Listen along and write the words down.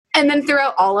And then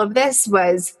throughout all of this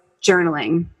was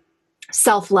journaling,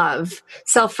 self-love,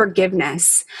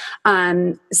 self-forgiveness,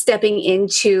 stepping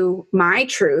into my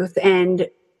truth and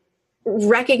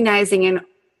recognizing and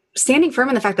standing firm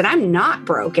in the fact that I'm not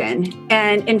broken.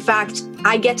 And in fact,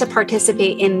 I get to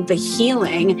participate in the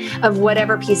healing of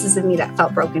whatever pieces of me that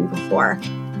felt broken before.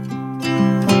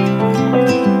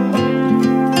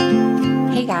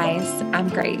 Hey guys, I'm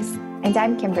Grace. And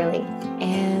I'm Kimberly.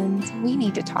 And we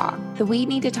need to talk. The We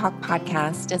Need to Talk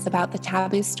podcast is about the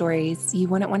taboo stories you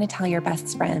wouldn't want to tell your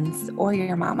best friends or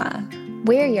your mama.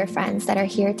 We're your friends that are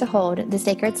here to hold the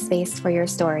sacred space for your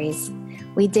stories.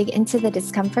 We dig into the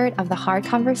discomfort of the hard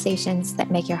conversations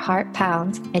that make your heart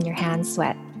pound and your hands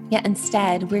sweat. Yet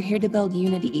instead, we're here to build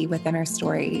unity within our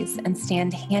stories and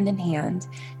stand hand in hand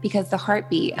because the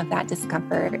heartbeat of that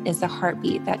discomfort is the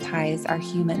heartbeat that ties our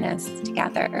humanness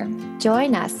together.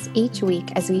 Join us each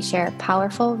week as we share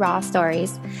powerful, raw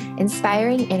stories,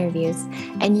 inspiring interviews,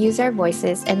 and use our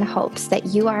voices in the hopes that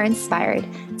you are inspired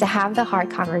to have the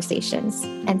hard conversations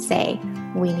and say,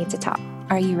 we need to talk.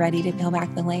 Are you ready to peel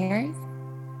back the layers?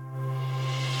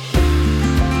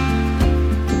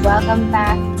 Welcome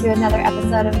back to another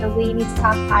episode of the We Need to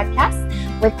Talk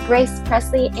podcast with Grace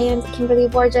Presley and Kimberly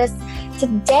Borges.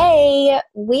 Today,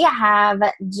 we have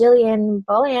Jillian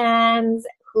Bolanz,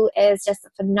 who is just a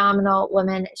phenomenal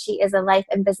woman. She is a life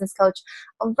and business coach,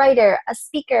 a writer, a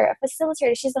speaker, a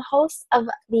facilitator. She's the host of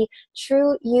the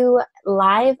True You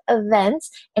live event,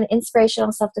 an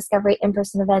inspirational self-discovery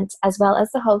in-person event, as well as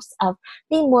the host of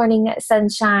the Morning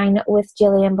Sunshine with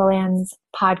Jillian Bolanz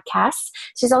podcast.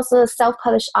 She's also a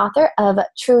self-published author of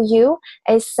True You,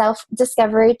 a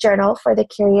self-discovery journal for the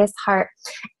curious heart.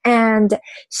 And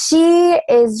she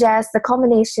is just the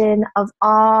culmination of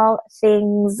all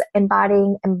things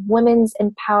embodying women's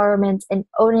empowerment and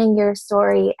owning your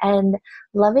story and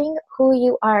loving who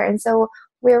you are. And so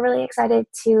we're really excited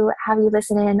to have you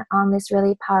listen in on this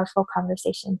really powerful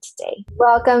conversation today.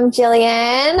 Welcome,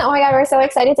 Jillian. Oh my God, we're so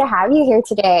excited to have you here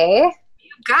today.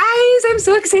 Guys, I'm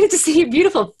so excited to see your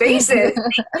beautiful faces.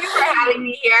 Thank you for having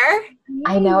me here.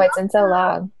 I know, it's been so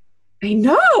long. I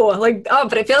know,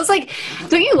 but it feels like,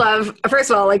 don't you love,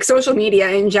 first of all, like social media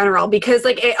in general, because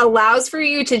like it allows for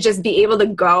you to just be able to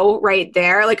go right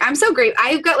there. Like, I'm so great.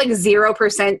 I've got like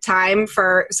 0% time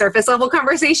for surface level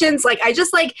conversations. Like, I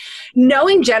just like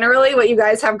knowing generally what you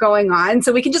guys have going on.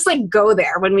 So we can just like go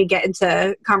there when we get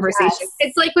into conversation. Yes.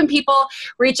 It's like when people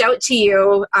reach out to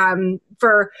you,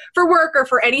 for work or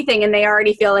for anything, and they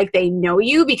already feel like they know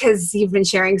you because you've been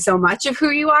sharing so much of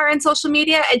who you are in social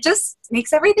media. It just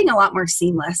makes everything a lot more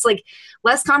seamless. Like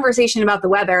less conversation about the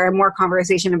weather and more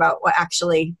conversation about what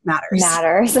actually matters.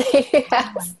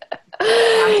 Yes.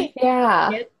 Yeah.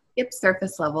 Skip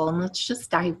surface level and let's just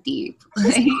dive deep.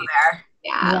 Just go there.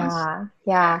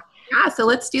 Yeah. So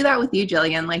let's do that with you,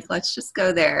 Jillian. Like, let's just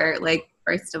go there. Like,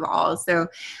 first of all, so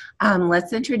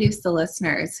let's introduce the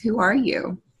listeners. Who are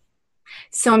you?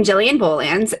 So I'm Jillian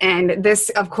Bolanz, and this,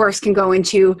 of course, can go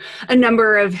into a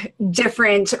number of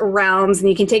different realms, and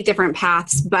you can take different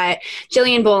paths. But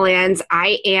Jillian Bolanz,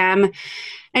 I am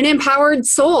an empowered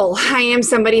soul. I am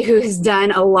somebody who has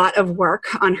done a lot of work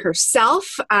on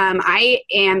herself. I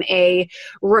am a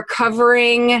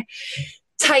recovering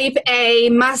type A,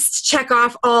 must check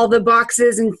off all the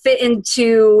boxes and fit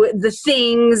into the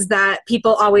things that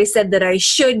people always said that I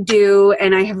should do,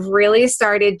 and I have really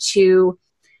started to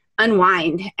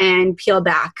unwind and peel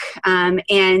back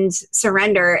and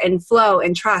surrender and flow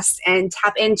and trust and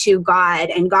tap into God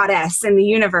and Goddess and the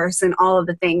universe and all of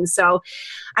the things. So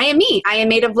I am me. I am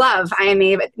made of love. I am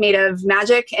made of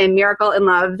magic and miracle and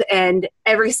love. And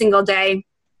every single day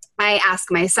I ask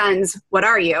my sons, what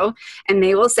are you? And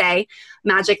they will say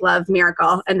magic, love,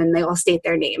 miracle, and then they will state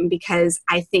their name, because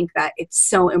I think that it's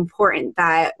so important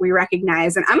that we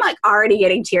recognize, and I'm like already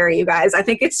getting teary, you guys. I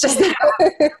think it's just that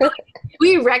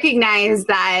we recognize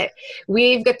that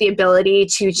we've got the ability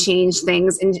to change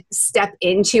things and step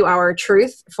into our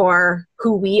truth for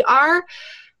who we are,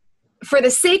 for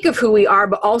the sake of who we are,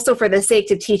 but also for the sake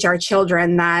to teach our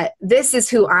children that this is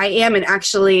who I am, and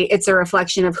actually it's a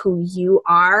reflection of who you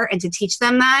are, and to teach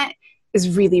them that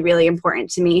is really, really important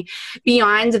to me.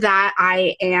 Beyond that,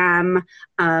 I am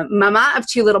a mama of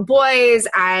 2 little boys.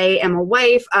 I am a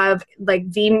wife of like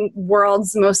the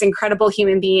world's most incredible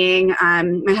human being,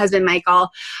 my husband, Michael.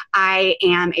 I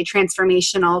am a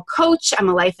transformational coach. I'm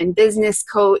a life and business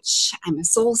coach. I'm a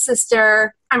soul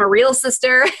sister. I'm a real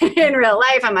sister in real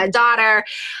life. I'm a daughter.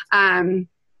 I'm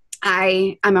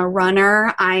a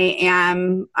runner.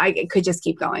 I could just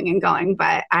keep going and going,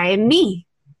 but I am me.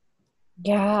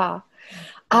 Yeah.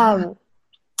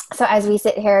 So as we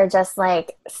sit here just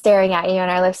like staring at you, and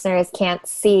our listeners can't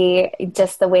see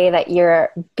just the way that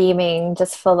you're beaming,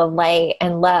 just full of light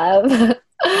and love.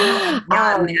 Yeah,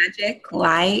 magic,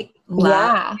 light, love,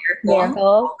 Yeah,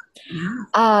 miracle.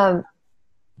 miracle.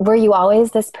 Were you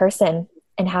always this person?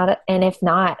 And if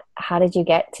not, how did you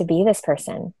get to be this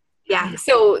person? Yeah.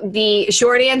 So the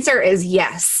short answer is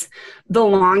yes. The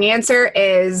long answer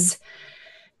is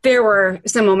there were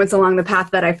some moments along the path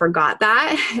that I forgot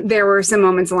that. There were some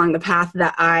moments along the path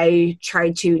that I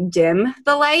tried to dim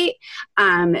the light.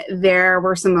 There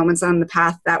were some moments on the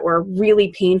path that were really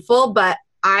painful, but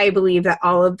I believe that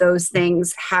all of those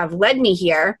things have led me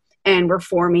here and were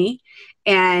for me.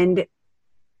 And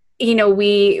you know,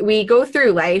 we go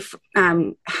through life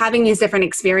having these different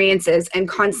experiences and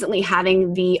constantly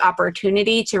having the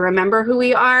opportunity to remember who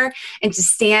we are and to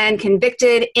stand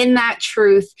convicted in that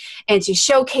truth and to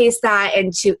showcase that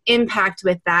and to impact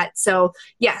with that. So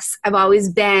yes, I've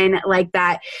always been like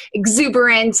that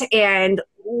exuberant and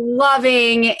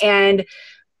loving and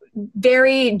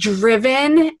very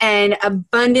driven and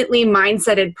abundantly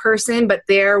mindseted person, but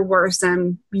there were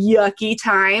some yucky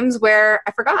times where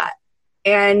I forgot.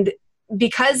 And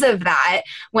because of that,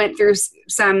 went through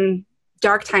some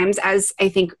dark times, as I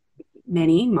think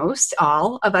most,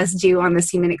 all of us do on this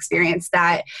human experience,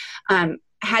 that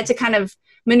had to kind of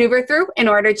maneuver through in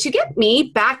order to get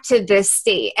me back to this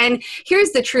state. And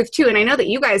here's the truth too, and I know that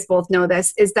you guys both know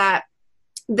this, is that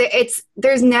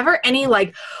there's never any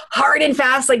like hard and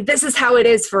fast, like this is how it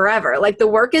is forever. Like the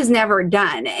work is never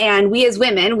done. And we as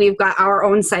women, we've got our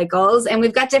own cycles and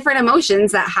we've got different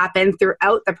emotions that happen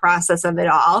throughout the process of it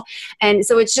all. And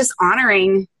so it's just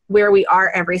honoring where we are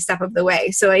every step of the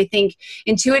way. So I think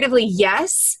intuitively,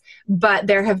 yes, but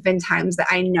there have been times that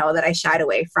I know that I shied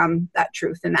away from that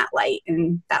truth and that light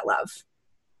and that love.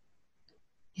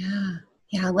 Yeah.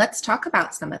 Yeah. Let's talk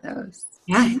about some of those.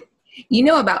 Yeah. You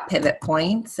know about pivot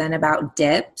points and about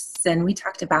dips, and we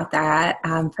talked about that.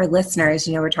 For listeners,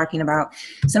 you know, we're talking about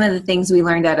some of the things we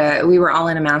learned we were all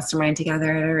in a mastermind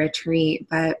together at a retreat,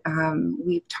 but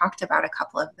we've talked about a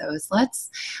couple of those.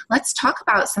 Let's talk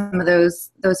about some of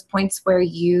those points where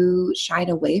you shied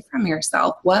away from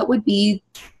yourself. What would be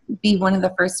one of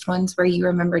the first ones where you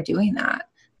remember doing that?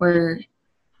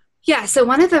 Yeah, so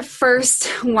one of the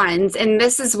first ones, and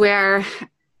this is where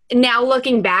now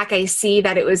looking back, I see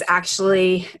that it was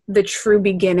actually the true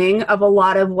beginning of a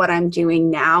lot of what I'm doing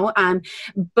now.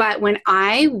 But when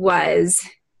I was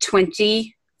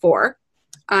 24,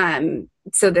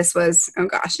 so this was, oh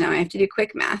gosh, now I have to do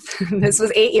quick math. This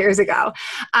was 8 years ago.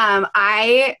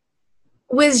 I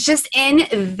was just in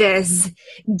this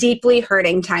deeply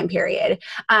hurting time period.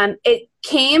 It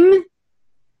came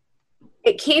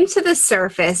to the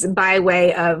surface by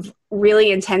way of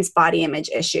really intense body image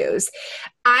issues.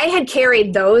 I had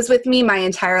carried those with me my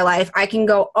entire life. I can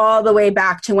go all the way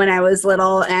back to when I was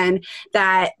little, and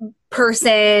that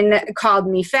person called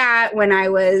me fat when I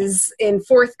was in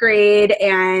 4th grade,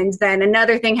 and then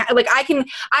another thing, like I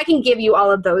can give you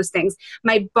all of those things.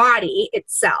 My body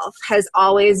itself has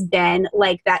always been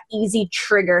like that easy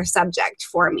trigger subject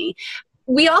for me.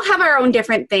 We all have our own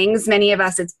different things. Many of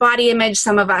us, it's body image.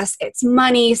 Some of us, it's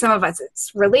money. Some of us,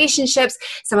 it's relationships.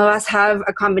 Some of us have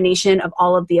a combination of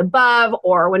all of the above,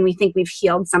 or when we think we've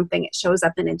healed something, it shows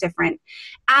up in a different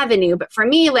avenue. But for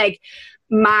me, like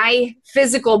my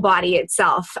physical body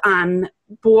itself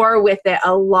bore with it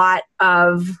a lot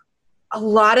of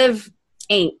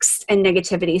angst and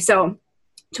negativity. So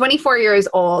 24 years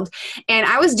old, and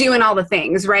I was doing all the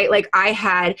things, right? Like I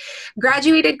had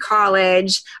graduated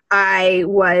college, I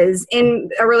was in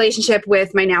a relationship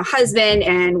with my now husband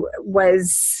and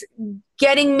was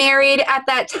getting married at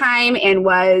that time and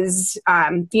was,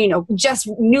 just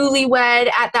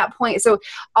newlywed at that point. So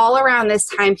all around this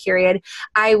time period,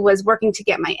 I was working to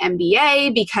get my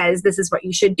MBA because this is what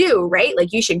you should do, right?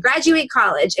 Like you should graduate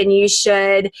college and you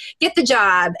should get the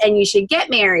job and you should get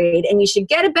married and you should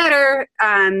get a better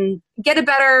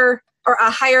or a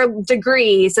higher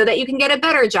degree so that you can get a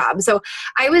better job. So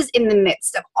I was in the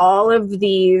midst of all of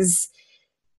these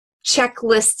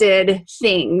checklisted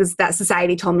things that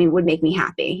society told me would make me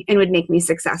happy and would make me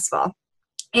successful.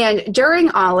 And during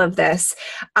all of this,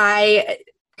 I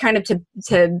kind of to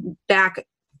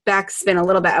backspin a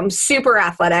little bit, I'm super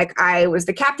athletic. I was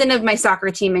the captain of my soccer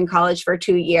team in college for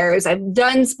 2 years. I've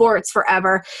done sports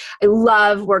forever. I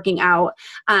love working out.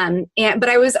 But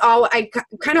I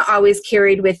kind of always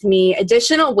carried with me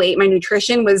additional weight. My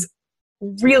nutrition was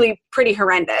really pretty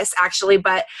horrendous, actually,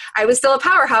 but I was still a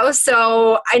powerhouse,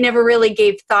 so I never really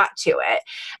gave thought to it.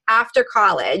 After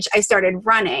college, I started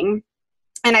running,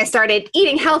 and I started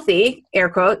eating healthy, air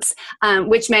quotes,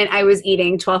 which meant I was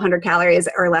eating 1,200 calories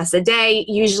or less a day,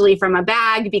 usually from a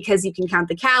bag because you can count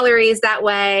the calories that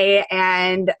way.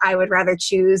 And I would rather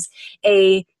choose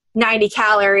a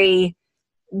 90-calorie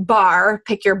bar,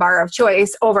 pick your bar of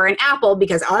choice, over an apple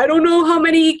because I don't know how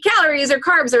many calories or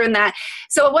carbs are in that.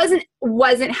 So it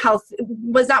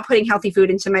was not putting healthy food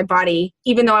into my body,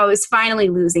 even though I was finally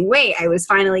losing weight. I was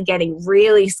finally getting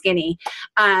really skinny.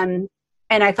 And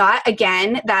I thought,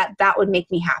 again, that would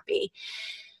make me happy.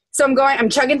 So I'm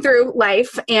chugging through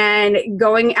life and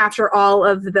going after all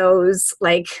of those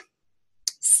like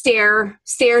staircase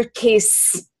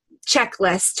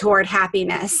checklist toward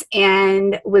happiness,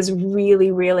 and was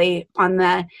really, really on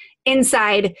the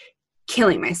inside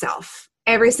killing myself.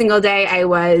 Every single day I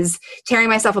was tearing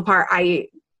myself apart. I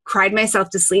cried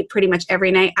myself to sleep pretty much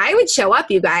every night. I would show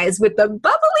up, you guys, with the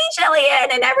bubbly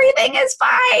Jillian and everything is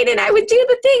fine. And I would do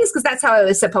the things because that's how I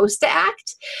was supposed to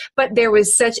act. But there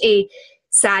was such a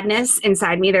sadness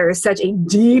inside me. There was such a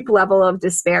deep level of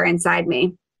despair inside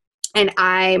me. And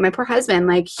my poor husband,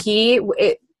 like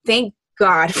thank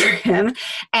God for him,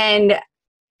 and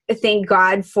thank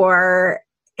God for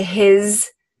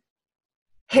his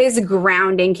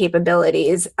grounding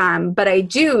capabilities. But I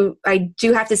do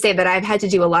have to say that I've had to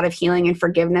do a lot of healing and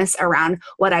forgiveness around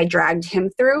what I dragged him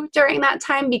through during that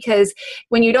time, because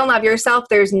when you don't love yourself,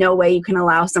 there's no way you can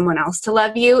allow someone else to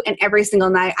love you. And every single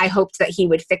night I hoped that he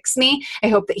would fix me. I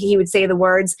hoped that he would say the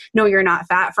words, "No, you're not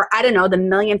fat," for, I don't know, the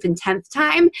millionth and 10th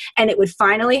time. And it would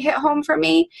finally hit home for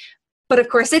me. But of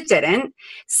course it didn't.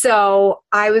 So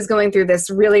I was going through this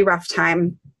really rough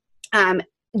time.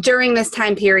 During this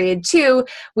time period too,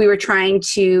 we were trying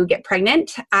to get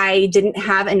pregnant. I didn't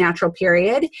have a natural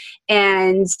period,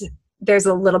 and there's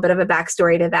a little bit of a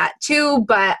backstory to that too,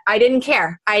 but I didn't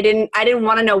care. I didn't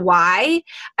want to know why.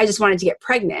 I just wanted to get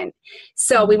pregnant.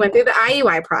 So we went through the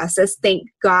IUI process, thank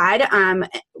God.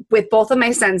 With both of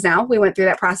my sons now, we went through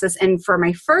that process. And for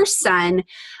my first son,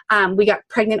 we got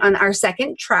pregnant on our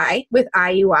second try with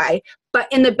IUI. But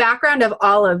in the background of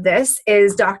all of this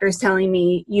is doctors telling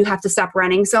me, you have to stop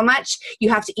running so much. You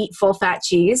have to eat full fat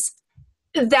cheese.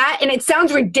 That, and it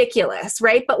sounds ridiculous,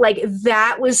 right? But like,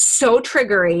 that was so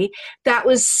triggery. That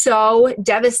was so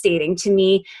devastating to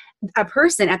me, a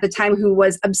person at the time who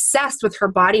was obsessed with her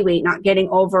body weight not getting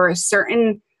over a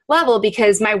certain level,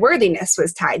 because my worthiness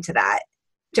was tied to that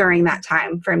during that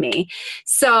time for me.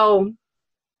 So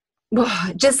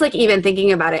just like even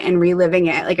thinking about it and reliving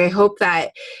it, like I hope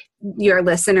that your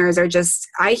listeners are just,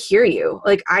 I hear you.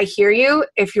 Like I hear you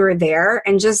if you're there,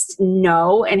 and just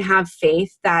know and have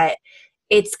faith that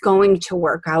it's going to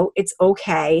work out. It's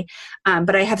okay.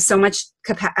 But I have so much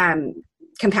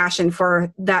compassion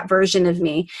for that version of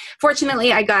me.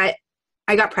 Fortunately, I got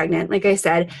pregnant, like I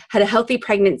said, had a healthy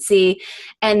pregnancy.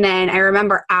 And then I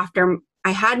remember after I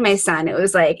had my son, it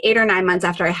was like 8 or 9 months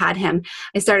after I had him,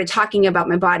 I started talking about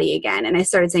my body again. And I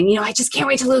started saying, I just can't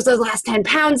wait to lose those last 10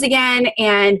 pounds again.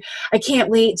 And I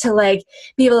can't wait to like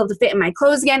be able to fit in my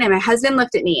clothes again. And my husband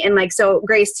looked at me and like, so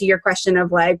Grace, to your question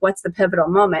of like, what's the pivotal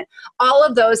moment? All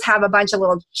of those have a bunch of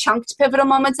little chunked pivotal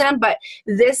moments in them. But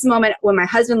this moment when my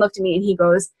husband looked at me and he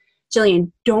goes,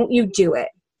 "Jillian, don't you do it.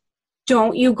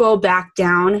 Don't you go back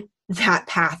down that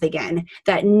path again,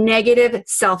 that negative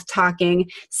self-talking,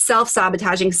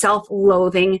 self-sabotaging,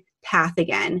 self-loathing path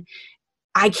again."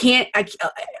 I can't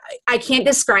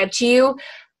describe to you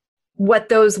what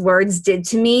those words did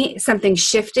to me. Something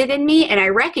shifted in me, and I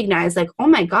recognized like, oh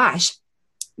my gosh,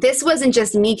 this wasn't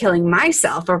just me killing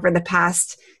myself over the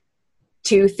past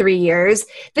 2-3 years.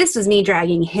 This was me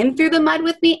dragging him through the mud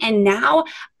with me. And now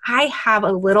I have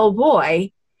a little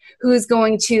boy who's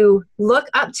going to look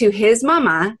up to his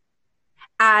mama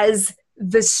as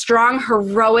the strong,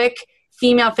 heroic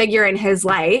female figure in his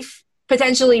life,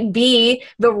 potentially be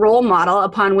the role model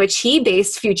upon which he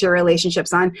based future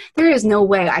relationships on. There is no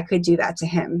way I could do that to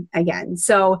him again.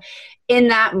 So in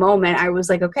that moment, I was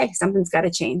like, okay, something's got to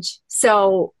change.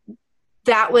 So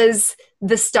that was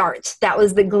the start. That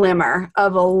was the glimmer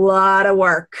of a lot of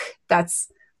work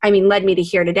led me to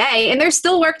here today. And there's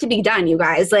still work to be done, you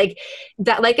guys. Like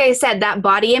I said, that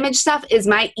body image stuff is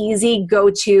my easy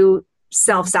go-to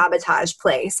self-sabotage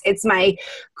place. It's my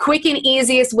quick and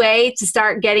easiest way to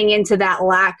start getting into that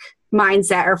lack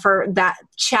mindset, or for that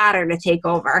chatter to take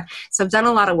over. So I've done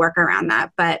a lot of work around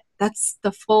that, but that's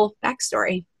the full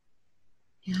backstory.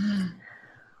 Yeah.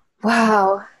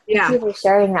 Wow. Yeah. Thank you for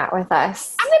sharing that with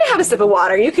us. I'm going to have a sip of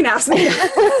water. You can ask me.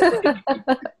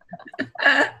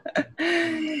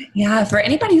 Yeah. For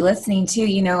anybody listening too,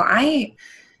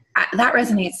 That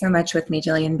resonates so much with me,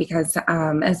 Jillian, because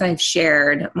as I've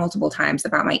shared multiple times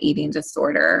about my eating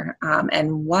disorder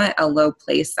and what a low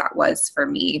place that was for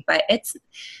me, but it's,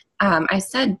 I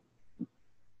said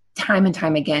time and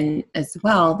time again as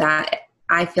well that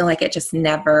I feel like it just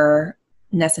never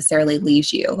necessarily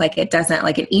leaves you. Like it doesn't,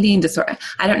 like an eating disorder.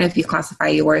 I don't know if you classify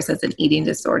yours as an eating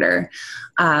disorder,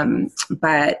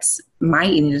 but my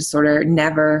eating disorder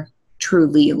never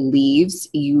truly leaves.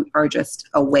 You are just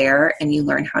aware and you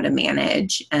learn how to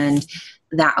manage, and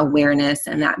that awareness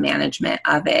and that management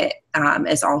of it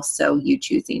is also you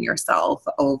choosing yourself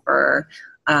over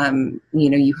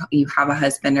you have a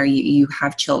husband, or you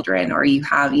have children, or you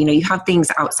have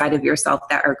things outside of yourself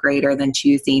that are greater than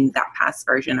choosing that past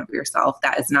version of yourself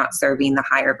that is not serving the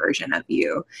higher version of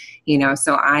you,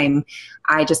 so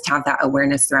I just have that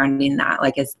awareness surrounding that,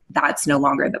 like that's no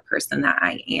longer the person that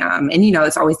I am. And,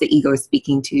 it's always the ego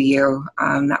speaking to you,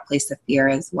 that place of fear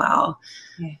as well.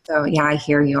 Yeah. So yeah, I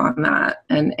hear you on that.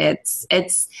 And it's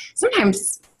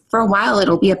sometimes for a while,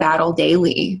 it'll be a battle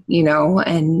daily, but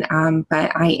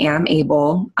I am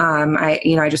able,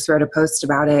 I just wrote a post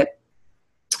about it,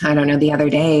 I don't know, the other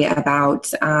day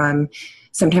about,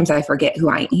 sometimes I forget who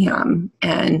I am,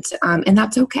 and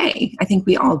that's okay. I think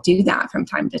we all do that from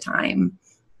time to time.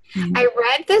 I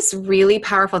read this really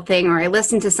powerful thing, or I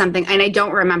listened to something, and I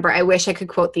don't remember, I wish I could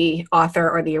quote the author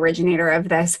or the originator of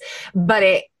this, but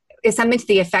it is something to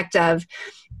the effect of,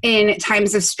 in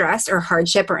times of stress or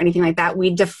hardship or anything like that,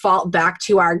 we default back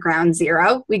to our ground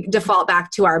zero. We default back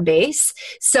to our base.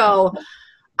 So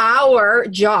our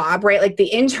job, right, like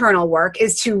the internal work,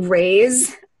 is to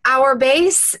raise our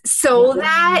base so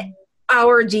that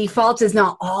our default is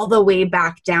not all the way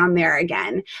back down there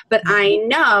again. But I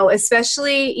know,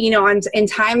 especially, in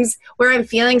times where I'm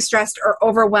feeling stressed or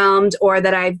overwhelmed, or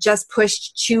that I've just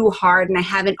pushed too hard and I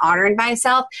haven't honored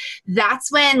myself,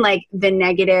 that's when like the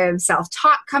negative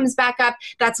self-talk comes back up.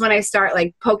 That's when I start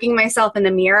like poking myself in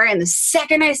the mirror. And the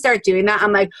second I start doing that,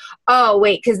 I'm like, oh,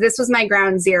 wait, because this was my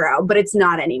ground zero, but it's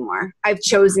not anymore. I've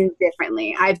chosen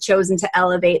differently. I've chosen to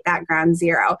elevate that ground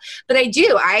zero. But I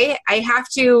do, I have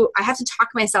to talk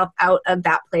myself out of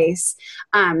that place.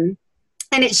 And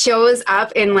it shows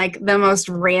up in like the most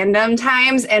random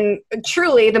times and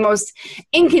truly the most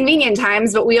inconvenient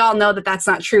times, but we all know that that's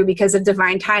not true because of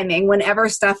divine timing. Whenever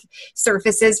stuff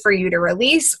surfaces for you to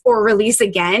release or release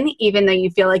again, even though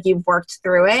you feel like you've worked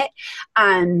through it,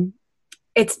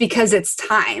 it's because it's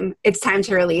time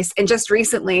to release. And just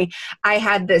recently I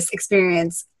had this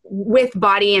experience with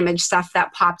body image stuff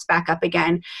that popped back up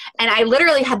again. And I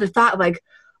literally had the thought of like,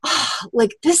 oh,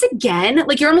 like this again,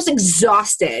 like you're almost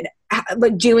exhausted,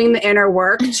 like doing the inner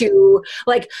work to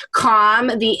like calm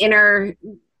the inner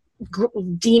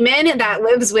demon that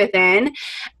lives within.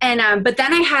 And, but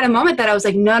then I had a moment that I was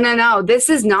like, no, this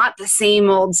is not the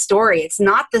same old story. It's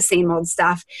not the same old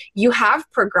stuff. You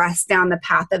have progressed down the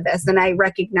path of this. And I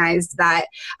recognized that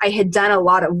I had done a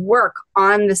lot of work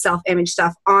on the self-image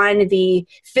stuff, on the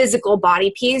physical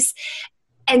body piece.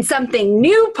 And something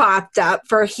new popped up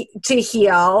to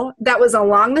heal that was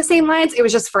along the same lines. It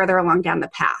was just further along down the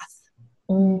path.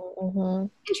 Mm-hmm.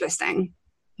 Interesting.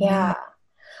 Yeah.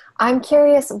 I'm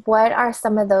curious, what are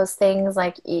some of those things,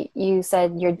 like you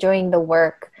said you're doing the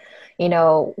work,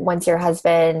 once your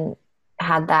husband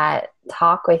had that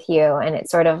talk with you and it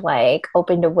sort of like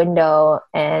opened a window,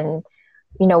 and,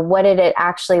 what did it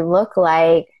actually look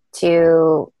like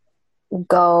to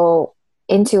go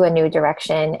into a new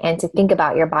direction and to think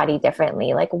about your body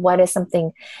differently? Like, what is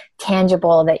something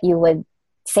tangible that you would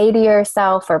say to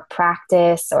yourself or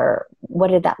practice, or what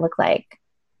did that look like?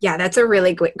 Yeah, that's a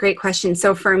really great question.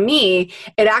 So for me,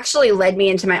 it actually led me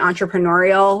into my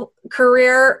entrepreneurial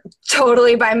career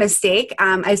totally by mistake.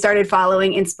 I started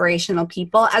following inspirational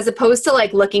people as opposed to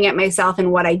like looking at myself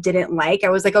and what I didn't like. I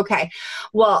was like, okay,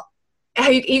 well,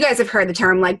 you guys have heard the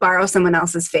term like borrow someone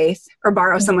else's faith or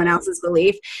borrow someone else's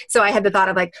belief. So I had the thought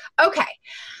of like, okay,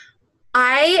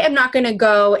 I am not going to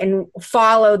go and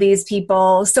follow these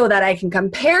people so that I can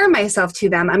compare myself to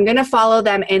them. I'm going to follow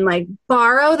them and like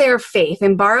borrow their faith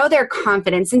and borrow their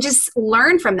confidence and just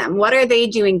learn from them. What are they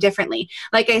doing differently?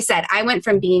 Like I said, I went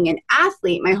from being an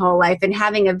athlete my whole life and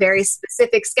having a very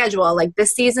specific schedule. Like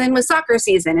this season was soccer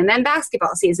season and then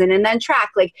basketball season and then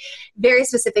track, like very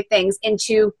specific things,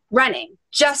 into running.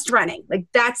 Just running. Like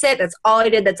that's it. That's all I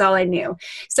did. That's all I knew.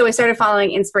 So I started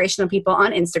following inspirational people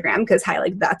on Instagram because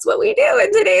that's what we do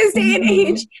in today's day and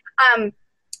age.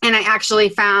 And I actually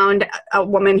found a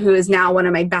woman who is now one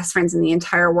of my best friends in the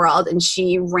entire world. And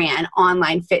she ran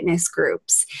online fitness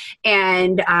groups.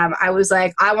 And I was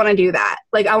like, I want to do that.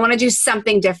 Like, I want to do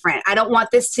something different. I don't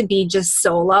want this to be just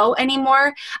solo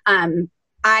anymore.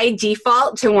 I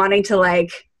default to wanting to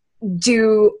like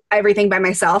do everything by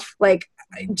myself. Like,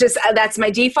 just that's my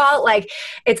default. Like,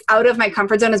 it's out of my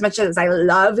comfort zone. As much as I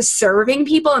love serving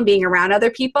people and being around other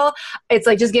people, it's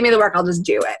like, just give me the work, I'll just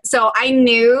do it. So I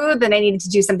knew that I needed to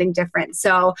do something different.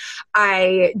 So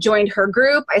I joined her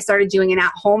group. I started doing an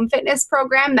at-home fitness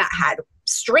program that had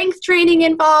strength training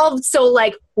involved. So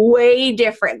like way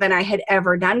different than I had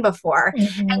ever done before.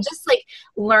 And just like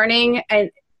learning,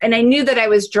 and I knew that I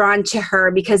was drawn to her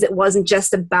because it wasn't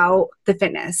just about the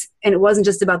fitness and it wasn't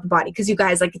just about the body. Because you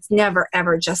guys, like, it's never,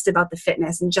 ever just about the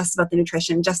fitness and just about the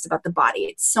nutrition, just about the body.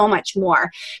 It's so much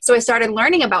more. So I started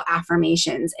learning about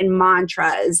affirmations and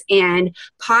mantras and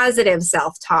positive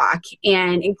self-talk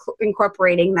and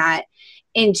incorporating that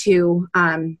into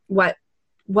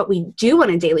what we do on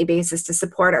a daily basis to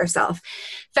support ourselves.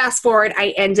 Fast forward,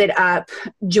 I ended up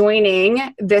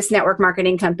joining this network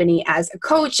marketing company as a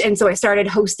coach. And so I started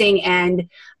hosting and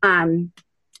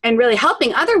really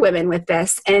helping other women with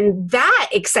this. And that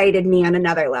excited me on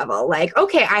another level. Like,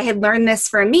 okay, I had learned this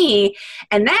for me.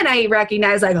 And then I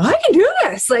recognized, like, oh, I can do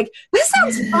this. Like, this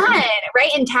sounds fun,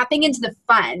 right? And tapping into the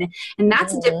fun. And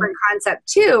that's a different concept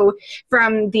too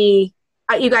from the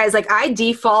you guys, like, I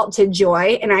default to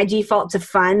joy and I default to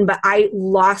fun, but I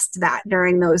lost that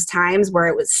during those times where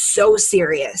it was so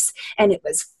serious and it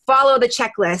was follow the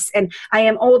checklist and I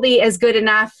am only as good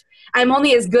enough. I'm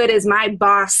only as good as my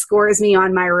boss scores me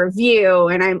on my review.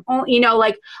 And I'm,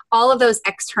 like all of those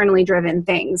externally driven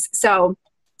things. So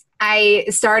I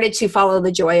started to follow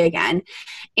the joy again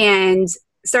and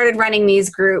started running these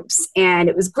groups, and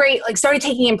it was great. Like, started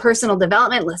taking in personal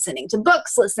development, listening to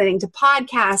books, listening to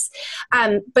podcasts.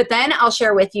 But then I'll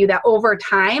share with you that over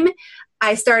time,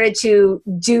 I started to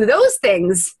do those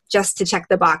things just to check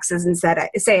the boxes and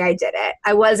say I did it.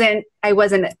 I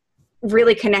wasn't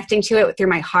really connecting to it through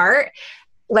my heart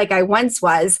like I once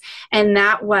was. And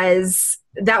that was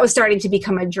starting to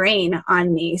become a drain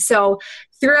on me. So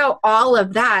throughout all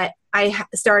of that, I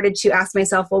started to ask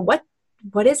myself, well,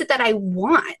 what is it that I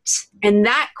want? And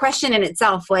that question in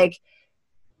itself, like,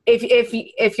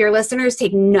 if your listeners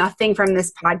take nothing from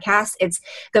this podcast, it's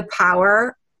the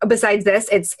power. Besides this,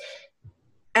 it's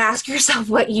ask yourself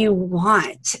what you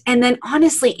want and then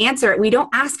honestly answer it. We don't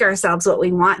ask ourselves what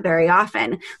we want very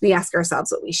often. We ask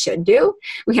ourselves what we should do.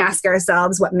 We ask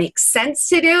ourselves what makes sense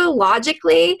to do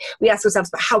logically. We ask ourselves,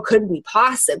 but how could we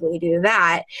possibly do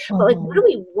that? But like, what do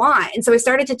we want? And so I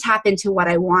started to tap into what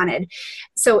I wanted.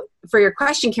 So for your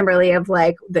question, Kimberly, of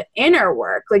like the inner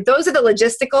work, like those are the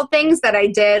logistical things that I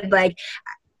did. Like,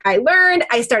 I learned,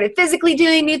 I started physically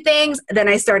doing new things. Then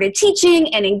I started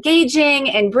teaching and engaging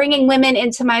and bringing women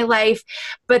into my life.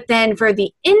 But then for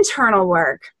the internal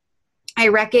work, I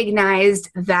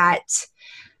recognized that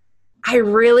I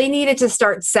really needed to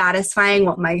start satisfying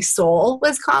what my soul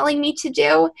was calling me to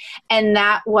do. And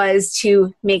that was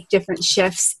to make different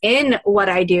shifts in what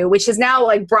I do, which has now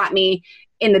like brought me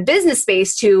in the business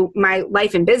space to my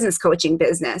life and business coaching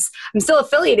business. I'm still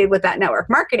affiliated with that network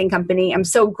marketing company. I'm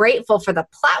so grateful for the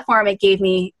platform it gave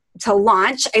me to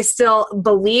launch. I still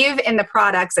believe in the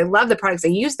products. I love the products. I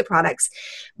use the products.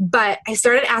 But I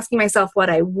started asking myself what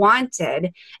I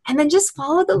wanted and then just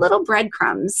followed the little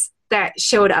breadcrumbs that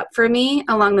showed up for me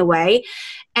along the way.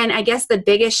 And I guess the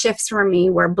biggest shifts for me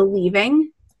were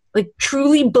believing, like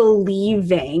truly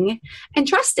believing and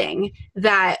trusting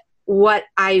that what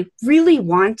I really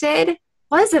wanted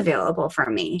was available for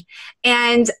me.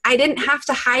 And I didn't have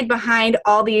to hide behind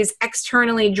all these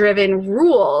externally driven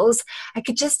rules. I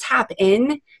could just tap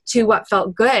in to what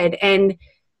felt good. And,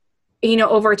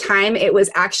 over time, it was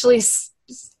actually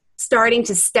starting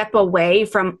to step away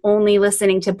from only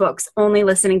listening to books, only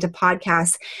listening to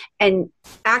podcasts, and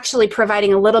actually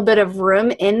providing a little bit of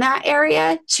room in that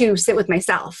area to sit with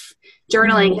myself.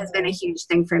 Journaling has been a huge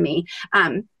thing for me.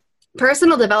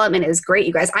 Personal development is great,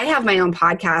 you guys. I have my own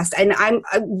podcast,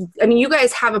 and you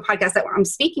guys have a podcast that I'm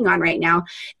speaking on right now.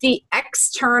 The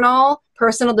external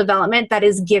personal development that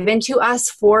is given to us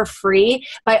for free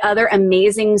by other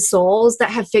amazing souls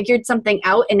that have figured something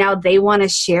out and now they want to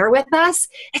share with us.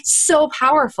 It's so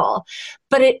powerful,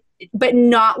 but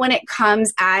not when it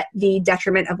comes at the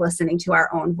detriment of listening to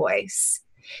our own voice.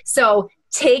 So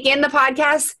take in the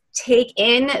podcast. Take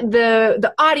in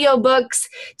the audiobooks,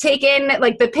 take in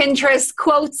like the Pinterest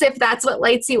quotes if that's what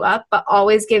lights you up, but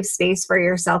always give space for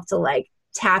yourself to like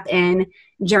tap in,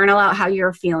 journal out how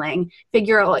you're feeling,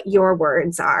 figure out what your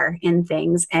words are in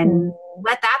things, and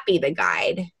let that be the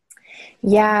guide.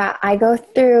 Yeah, I go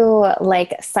through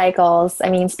like cycles. I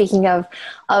mean, speaking of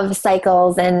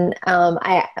cycles, and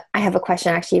I have a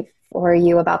question actually for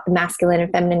you about the masculine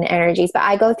and feminine energies, but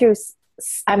I go through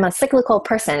I'm a cyclical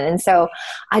person. And so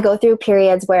I go through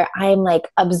periods where I'm like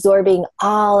absorbing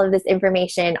all of this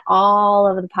information, all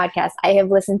of the podcasts. I have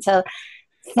listened to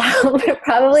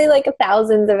probably like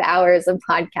thousands of hours of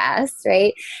podcasts,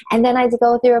 right? And then I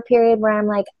go through a period where I'm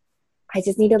like, I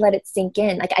just need to let it sink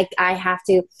in. Like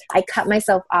I cut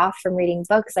myself off from reading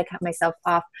books. I cut myself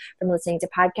off from listening to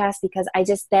podcasts because I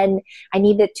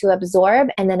need it to absorb,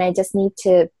 and then I just need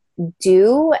to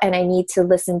do, and I need to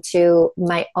listen to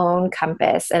my own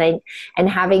compass, and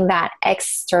having that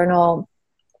external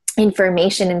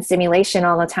information and stimulation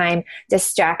all the time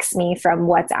distracts me from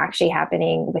what's actually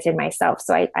happening within myself.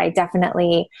 So I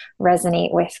definitely resonate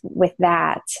with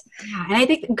that. Yeah, and I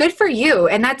think good for you.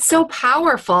 And that's so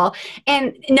powerful.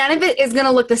 And none of it is going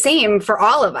to look the same for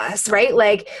all of us, right?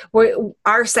 Like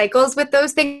our cycles with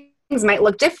those things might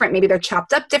look different. Maybe they're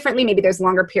chopped up differently. Maybe there's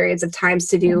longer periods of times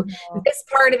to do this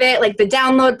part of it, like the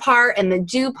download part and the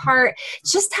do part.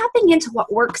 Just tapping into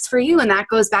what works for you. And that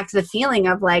goes back to the feeling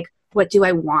of like, what do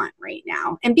I want right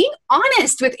now? And being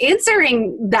honest with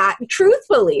answering that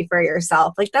truthfully for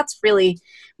yourself. Like that's really,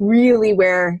 really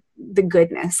where the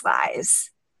goodness lies.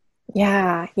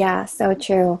 Yeah, so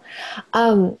true.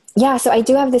 So I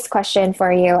do have this question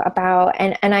for you about,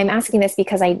 and I'm asking this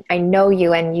because I know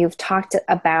you and you've talked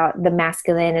about the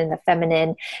masculine and the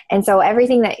feminine. And so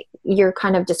everything that you're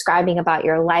kind of describing about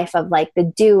your life of like the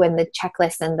do and the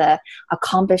checklist and the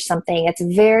accomplish something, it's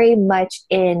very much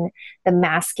in the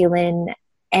masculine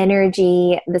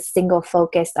energy, the single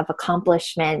focus of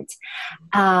accomplishment.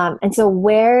 And so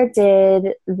where does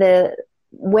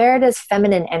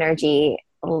feminine energy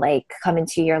like come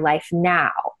into your life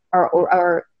now,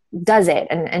 or does it?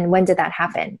 And when did that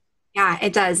happen? Yeah,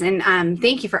 it does. And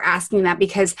thank you for asking that,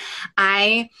 because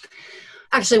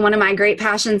one of my great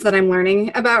passions that I'm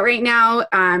learning about right now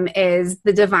is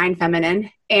the divine feminine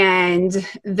and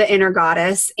the inner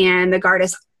goddess and the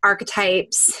goddess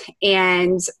archetypes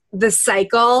and the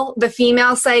cycle, the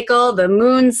female cycle, the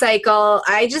moon cycle.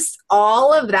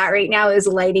 All of that right now is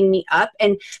lighting me up.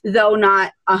 And though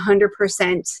not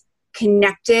 100%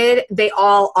 connected, they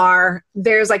all are.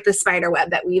 There's like the spider web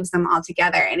that weaves them all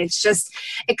together. And it's just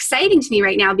exciting to me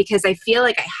right now because I feel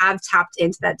like I have tapped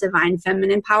into that divine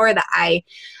feminine power that I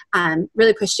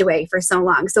really pushed away for so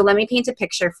long. So let me paint a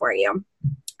picture for you.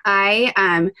 I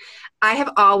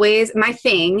have always, my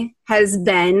thing has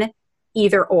been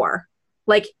either or.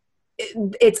 Like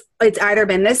it's either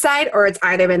been this side or it's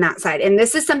either been that side. And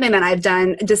this is something that I've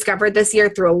discovered this year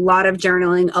through a lot of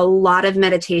journaling, a lot of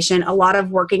meditation, a lot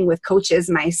of working with coaches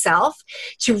myself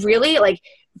to really like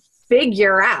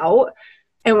figure out.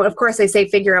 And of course I say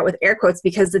figure out with air quotes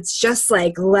because it's just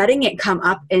like letting it come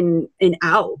up and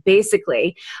out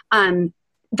basically,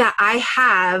 that I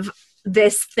have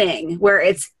this thing where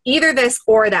it's either this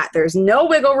or that. There's no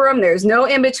wiggle room. There's no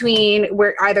in between.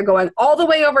 We're either going all the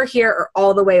way over here or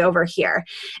all the way over here.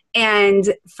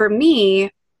 And for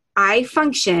me, I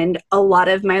functioned a lot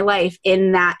of my life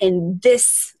in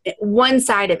this one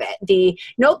side of it.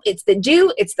 It's the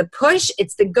do, it's the push,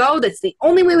 it's the go. That's the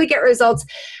only way we get results.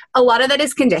 A lot of that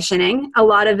is conditioning. A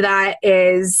lot of that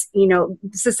is,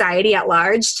 society at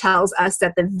large tells us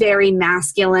that the very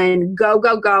masculine go,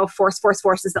 force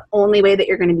is the only way that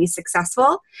you're going to be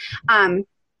successful. And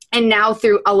now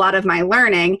through a lot of my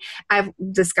learning, I've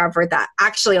discovered that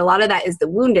actually a lot of that is the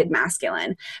wounded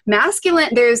masculine.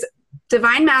 There's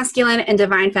divine masculine and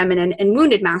divine feminine and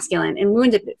wounded masculine and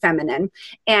wounded feminine.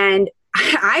 And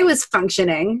I was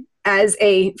functioning as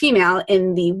a female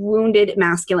in the wounded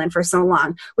masculine for so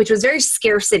long, which was very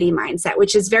scarcity mindset,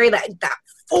 which is very that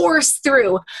force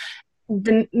through.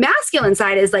 The masculine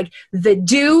side is like the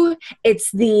do,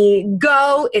 it's the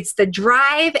go, it's the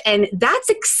drive, and that's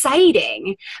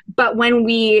exciting. But when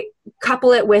we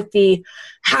couple it with the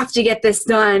have to get this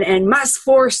done and must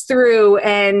force through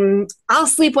and I'll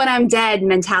sleep when I'm dead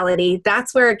mentality,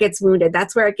 that's where it gets wounded.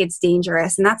 That's where it gets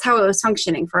dangerous. And that's how it was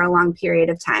functioning for a long period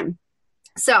of time.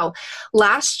 So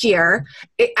last year,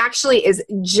 it actually is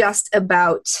just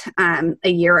about a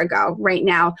year ago right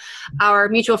now, our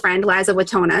mutual friend, Liza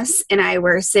Watonas, and I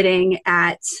were sitting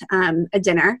at a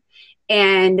dinner,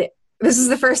 and this is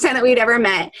the first time that we'd ever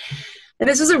met. And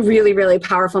this was a really, really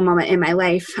powerful moment in my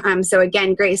life. So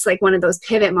again, Grace, like one of those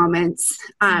pivot moments,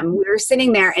 we were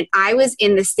sitting there and I was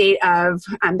in the state of,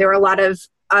 there were a lot of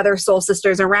other soul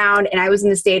sisters around, and I was in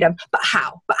the state of, but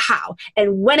how,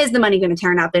 and when is the money going to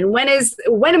turn up, and when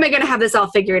am I going to have this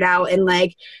all figured out? And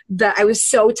like I was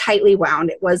so tightly wound,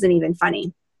 it wasn't even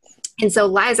funny. And so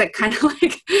Liza kind of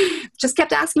like just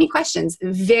kept asking me questions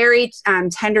very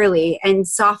tenderly and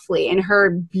softly in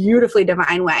her beautifully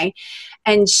divine way.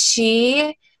 And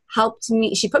she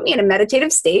she put me in a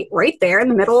meditative state right there in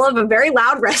the middle of a very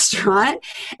loud restaurant.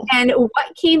 And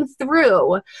what came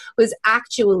through was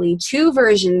actually two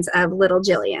versions of little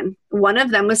Jillian. One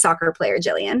of them was soccer player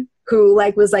Jillian, who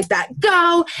like was like that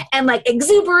go and like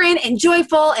exuberant and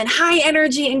joyful and high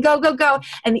energy and go, go, go.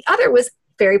 And the other was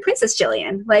fairy princess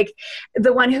Jillian, like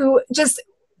the one who just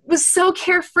was so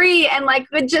carefree and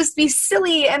like would just be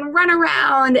silly and run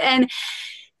around and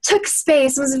took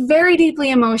space, was very deeply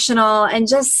emotional and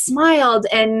just smiled.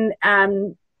 And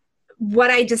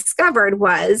what I discovered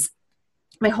was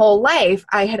my whole life,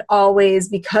 I had always,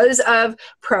 because of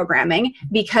programming,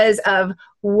 because of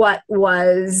what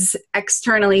was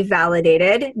externally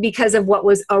validated, because of what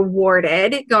was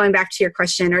awarded, going back to your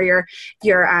question or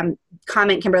your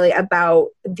comment, Kimberly, about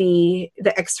the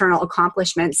external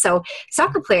accomplishments. So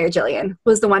soccer player Jillian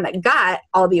was the one that got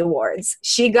all the awards.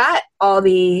 She got all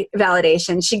the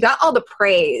validation. She got all the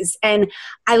praise. And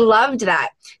I loved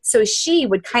that. So she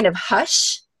would kind of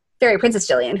hush fairy princess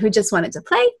Jillian, who just wanted to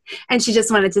play and she just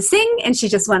wanted to sing and she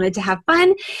just wanted to have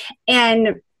fun.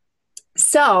 And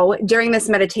so during this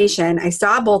meditation, I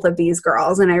saw both of these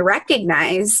girls and I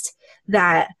recognized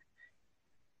that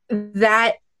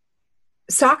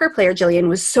soccer player Jillian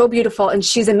was so beautiful and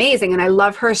she's amazing and I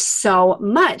love her so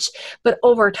much. But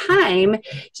over time,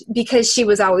 because she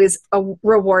was always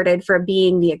rewarded for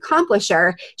being the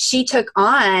accomplisher, she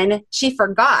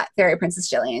forgot fairy princess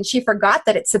Jillian. She forgot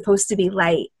that it's supposed to be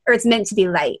light, or it's meant to be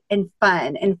light and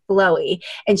fun and flowy.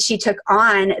 And she took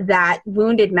on that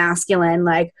wounded masculine,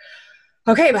 like,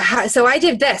 okay, but so I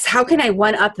did this. How can I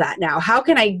one up that now? How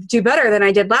can I do better than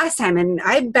I did last time? And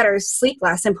I better sleep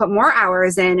less and put more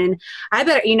hours in. And I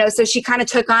better, so she kind of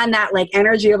took on that like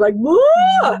energy of like,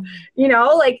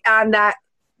 like that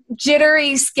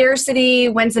jittery scarcity.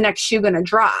 When's the next shoe going to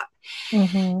drop?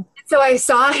 Mm-hmm. So I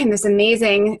saw in this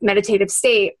amazing meditative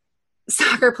state,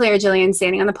 soccer player Jillian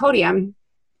standing on the podium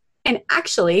and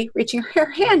actually reaching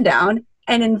her hand down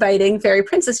and inviting fairy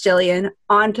princess Jillian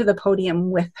onto the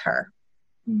podium with her.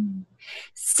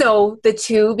 So the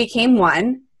two became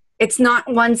one. It's not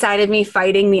one side of me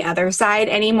fighting the other side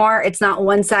anymore. It's not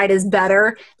one side is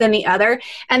better than the other.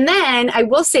 And then I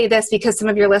will say this, because some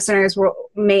of your listeners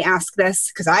may ask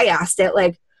this, because I asked it,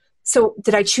 like, so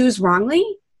did I choose wrongly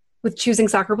with choosing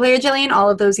soccer player Jillian all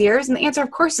of those years? And the answer,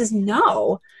 of course, is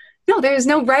no. No, there's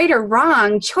no right or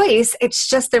wrong choice. It's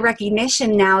just the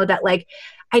recognition now that like,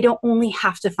 I don't only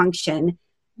have to function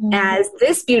as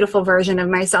this beautiful version of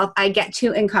myself. I get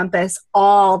to encompass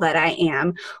all that I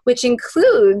am, which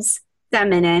includes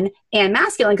feminine and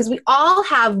masculine, because we all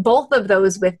have both of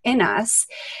those within us.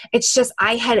 It's just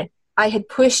I had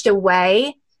pushed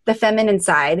away the feminine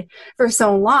side for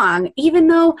so long, even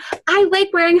though I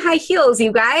like wearing high heels,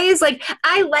 you guys. Like,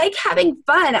 I like having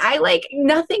fun. I like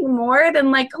nothing more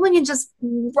than like going and just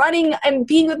running and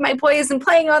being with my boys and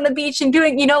playing on the beach and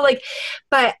doing,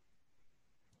 but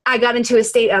I got into a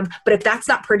state of, but if that's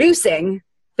not producing,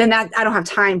 then that I don't have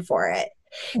time for it.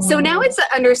 So now it's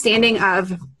the understanding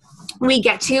of we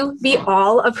get to be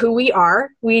all of who we are.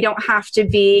 We don't have to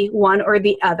be one or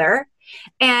the other.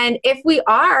 And if we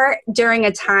are during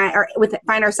a time or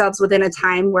find ourselves within a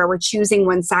time where we're choosing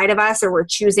one side of us or we're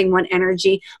choosing one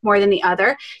energy more than the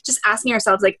other, just asking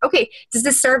ourselves like, okay, does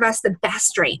this serve us the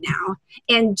best right now?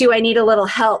 And do I need a little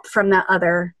help from the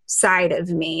other side of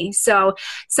me? So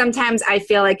sometimes I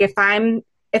feel like if I'm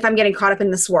getting caught up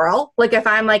in the swirl, like if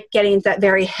I'm like getting that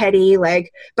very heady,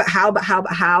 like, but how,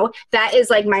 that is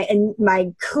like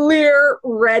my clear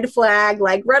red flag,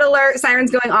 like red alert,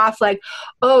 sirens going off, like,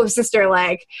 oh sister,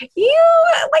 like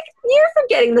you're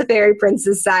forgetting the fairy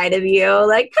princess side of you.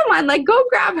 Like, come on, like go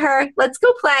grab her. Let's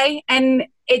go play. And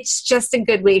it's just a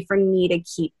good way for me to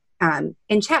keep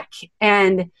in check.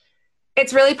 And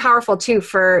it's really powerful too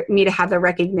for me to have the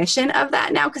recognition of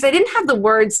that now, because I didn't have the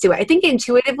words to it. I think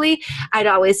intuitively I'd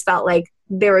always felt like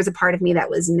there was a part of me that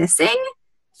was missing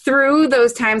through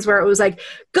those times where it was like,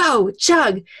 go,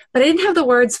 chug, but I didn't have the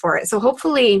words for it. So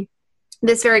hopefully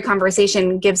this very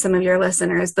conversation gives some of your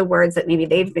listeners the words that maybe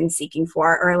they've been seeking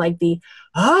for, or like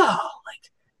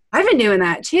I've been doing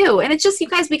that too. And it's just, you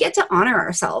guys, we get to honor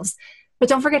ourselves, but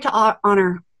don't forget to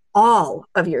honor all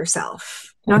of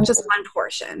yourself, not just one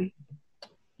portion.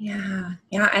 Yeah,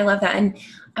 I love that. And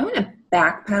I want to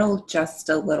backpedal just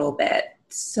a little bit.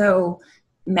 So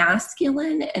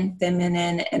masculine and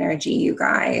feminine energy, you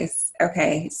guys.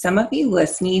 Okay, some of you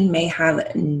listening may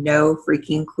have no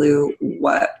freaking clue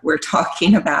what we're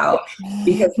talking about,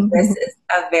 because this is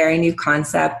a very new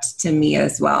concept to me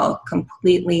as well,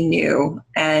 completely new.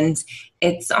 And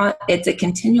it's a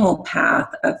continual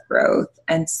path of growth.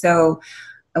 And so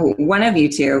one of you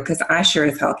two, because I sure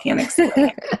as hell can't explain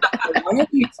it. One of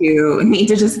you two need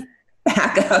to just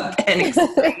back up and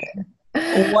explain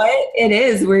what it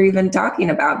is we're even talking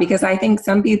about, because I think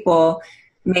some people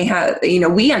may have,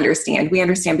 we understand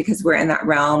because we're in that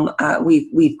realm.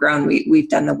 We've grown, we've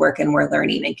done the work, and we're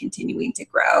learning and continuing to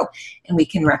grow, and we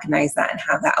can recognize that and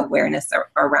have that awareness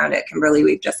around it. Kimberly,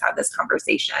 we've just had this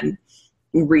conversation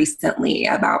recently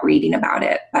about reading about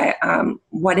it, but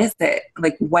what is it?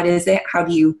 Like, what is it? How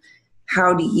do you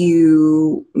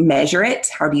measure it?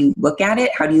 How do you look at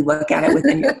it? How do you look at it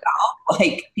within yourself?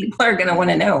 Like, people are going to want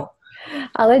to know.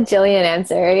 I'll let Jillian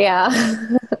answer. Yeah.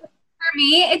 For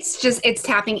me, it's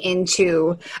tapping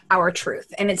into our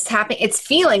truth, and it's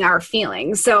feeling our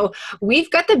feelings. So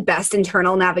we've got the best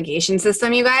internal navigation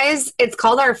system, you guys. It's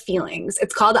called our feelings.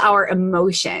 It's called our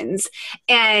emotions.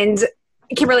 And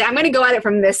Kimberly, I'm going to go at it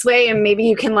from this way, and maybe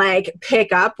you can like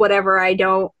pick up whatever I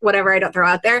don't throw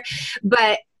out there.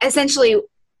 But essentially,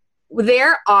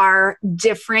 there are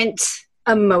different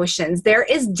emotions. There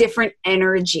is different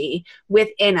energy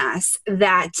within us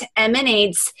that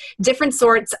emanates different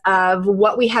sorts of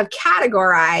what we have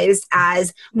categorized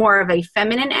as more of a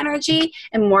feminine energy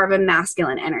and more of a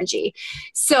masculine energy.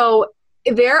 So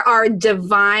there are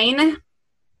divine,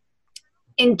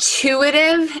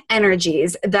 intuitive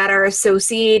energies that are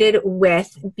associated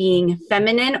with being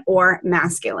feminine or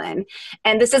masculine.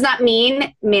 And this does not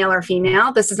mean male or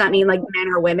female. This does not mean like men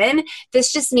or women.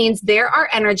 This just means there are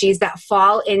energies that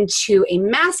fall into a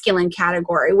masculine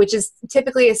category, which is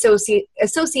typically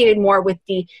associated more with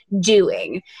the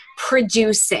doing,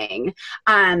 producing,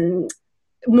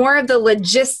 more of the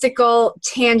logistical,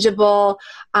 tangible,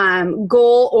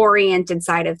 goal-oriented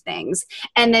side of things.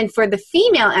 And then for the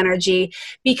female energy,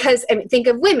 because think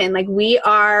of women, like we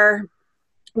are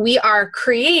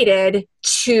created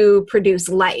to produce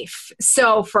life.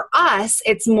 So for us,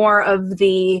 it's more of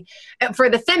for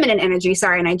the feminine energy,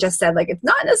 sorry, and I just said like it's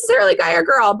not necessarily guy or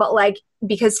girl, but like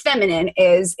because feminine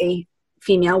is a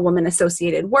female woman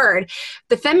associated word,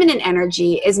 the feminine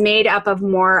energy is made up of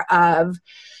more of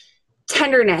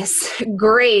tenderness,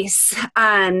 grace,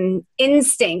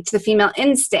 instinct, the female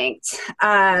instinct.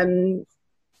 But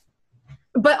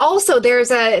also there's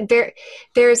a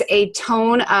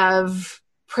tone of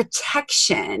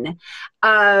protection,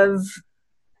 of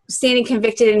standing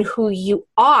convicted in who you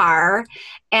are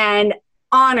and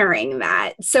honoring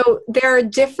that. So there are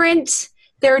different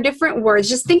words.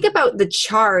 Just think about the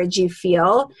charge you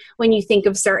feel when you think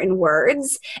of certain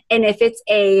words. And if it's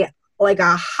a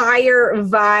higher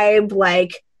vibe,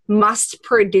 like must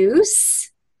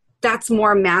produce, that's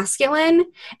more masculine.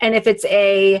 And if it's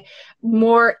a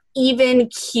more even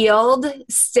keeled,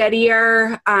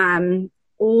 steadier,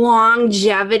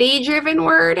 longevity driven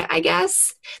word, I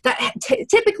guess, that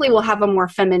typically will have a more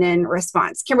feminine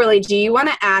response. Kimberly, do you want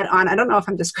to add on? I don't know if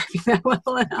I'm describing that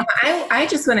well enough. I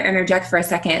just want to interject for a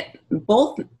second.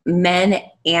 Both men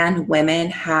and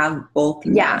women have both.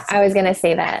 Yeah, I was going to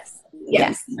say that.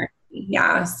 Yes.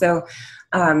 Yeah. So,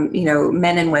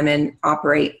 men and women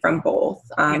operate from both,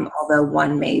 although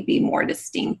one may be more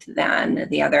distinct than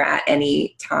the other at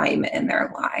any time in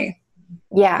their life.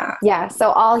 Yeah.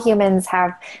 So all humans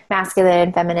have masculine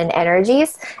and feminine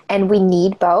energies, and we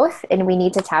need both, and we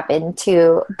need to tap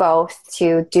into both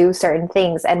to do certain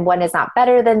things. And one is not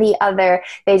better than the other.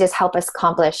 They just help us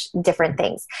accomplish different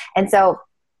things. And so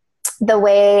the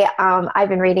way I've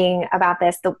been reading about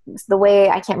this, the way,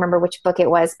 I can't remember which book it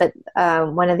was, but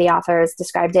one of the authors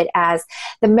described it as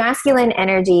the masculine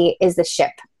energy is the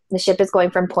ship. The ship is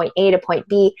going from point A to point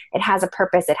B. It has a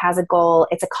purpose. It has a goal.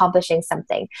 It's accomplishing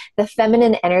something. The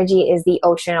feminine energy is the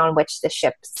ocean on which the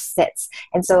ship sits.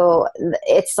 And so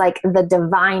it's like the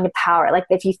divine power. Like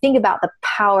if you think about the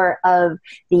power of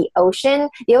the ocean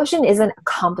isn't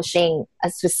accomplishing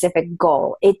a specific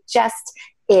goal. It just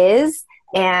is.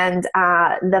 And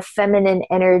the feminine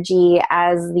energy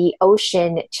as the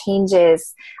ocean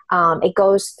changes, it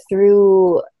goes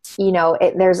through,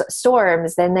 there's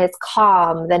storms, then there's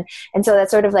calm, and so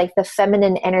that's sort of like the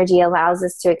feminine energy allows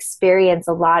us to experience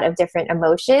a lot of different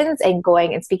emotions and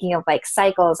speaking of like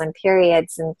cycles and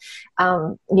periods and,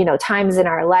 times in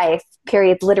our life,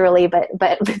 periods literally, but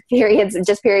periods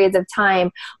of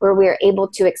time where we're able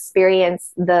to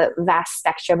experience the vast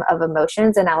spectrum of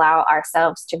emotions and allow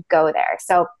ourselves to go there.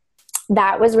 So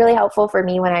that was really helpful for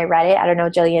me when I read it. I don't know,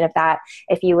 Jillian,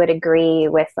 if you would agree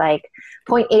with like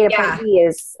point A to point B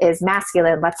is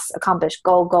masculine. Let's accomplish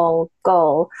goal.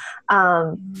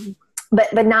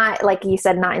 But not, like you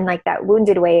said, not in like that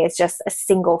wounded way. It's just a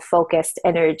single focused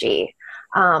energy.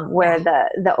 where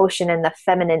the ocean and the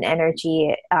feminine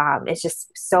energy is just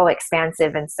so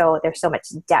expansive, and so there's so much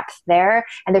depth there,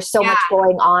 and there's so much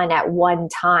going on at one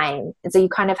time. And so you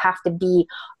kind of have to be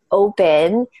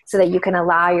open so that you can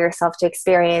allow yourself to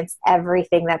experience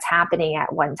everything that's happening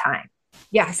at one time.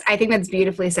 Yes, I think that's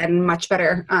beautifully said, and much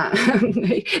better.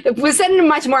 It was said in a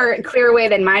much more clear way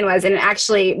than mine was, and it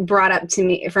actually brought up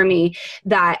for me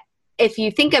that if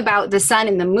you think about the sun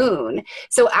and the moon,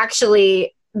 so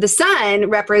actually the sun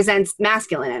represents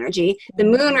masculine energy, the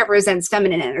moon represents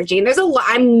feminine energy, and there's a lot.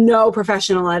 I'm no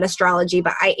professional at astrology,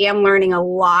 but I am learning a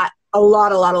lot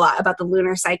about the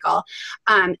lunar cycle,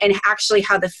 and actually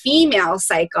how the female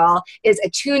cycle is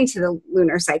attuned to the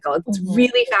lunar cycle. It's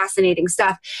really fascinating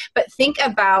stuff. But think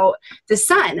about the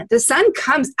sun. The sun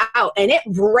comes out and it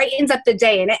brightens up the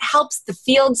day, and it helps the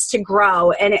fields to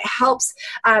grow, and it helps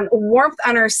warmth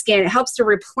on our skin. It helps to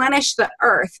replenish the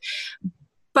earth.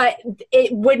 But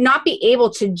it would not be able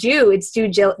to do its due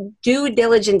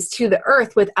diligence to the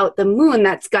earth without the moon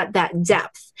that's got that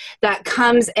depth that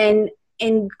comes and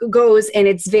goes in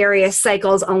its various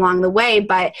cycles along the way.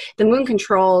 But the moon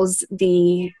controls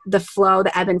the flow,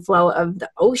 the ebb and flow of the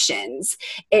oceans.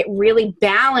 It really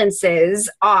balances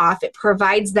off. It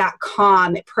provides that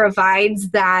calm. It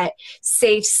provides that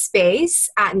safe space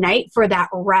at night for that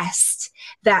rest,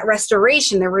 that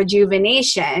restoration, the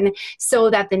rejuvenation, so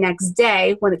that the next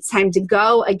day, when it's time to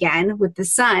go again with the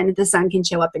sun can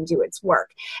show up and do its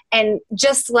work. And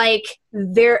just like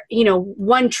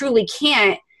one truly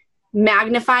can't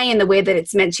magnify in the way that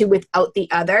it's meant to without the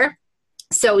other,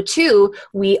 so too,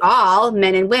 we all,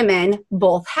 men and women,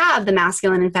 both have the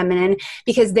masculine and feminine,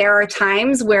 because there are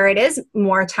times where it is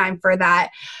more time for that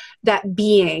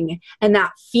being and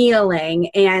that feeling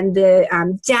and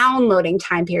the downloading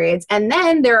time periods. And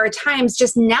then there are times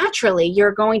just naturally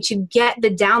you're going to get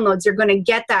the downloads, you're going to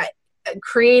get that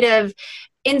creative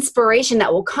inspiration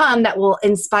that will come, that will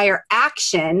inspire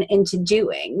action into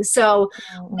doing. So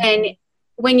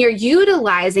when you're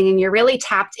utilizing and you're really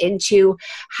tapped into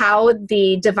how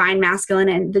the divine masculine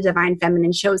and the divine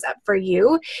feminine shows up for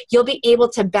you, you'll be able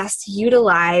to best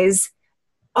utilize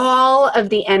all of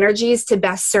the energies to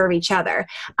best serve each other.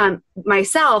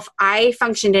 Myself, I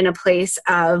functioned in a place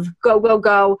of go, go,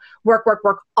 go, work, work,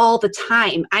 work all the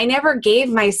time. I never gave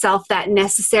myself that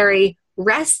necessary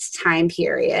rest time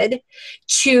period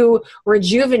to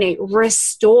rejuvenate,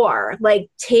 restore,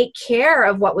 take care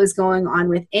of what was going on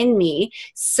within me,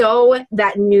 so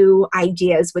that new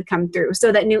ideas would come through,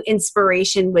 so that new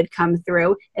inspiration would come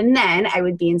through, and then I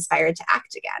would be inspired to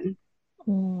act again.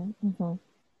 Mm-hmm.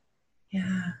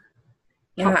 Yeah.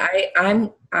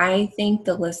 I think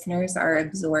the listeners are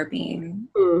absorbing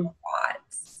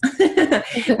lots.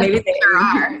 Maybe they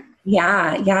are.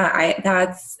 Yeah.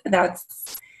 That's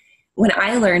when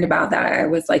I learned about that, I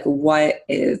was like, what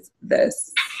is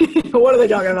this? What are they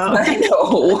talking about? I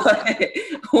know.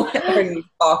 What are you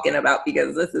talking about?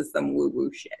 Because this is some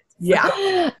woo-woo shit. Yeah.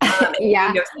 It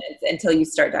makes no sense until you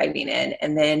start diving in.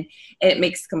 And then it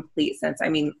makes complete sense. I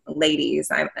mean,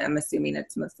 ladies, I'm assuming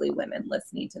it's mostly women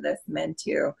listening to this, men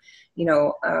too,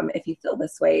 if you feel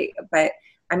this way. But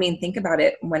I mean, think about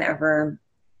it whenever,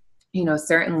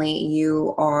 certainly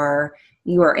you are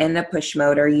in the push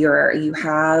mode, or you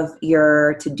have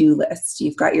your to-do list.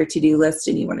 You've got your to-do list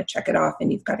and you want to check it off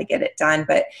and you've got to get it done.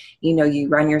 But, you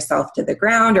run yourself to the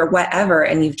ground or whatever,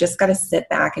 and you've just got to sit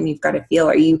back and you've got to feel,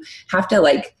 or you have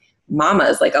to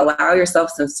mamas, allow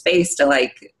yourself some space to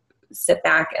sit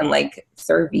back and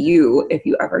serve you if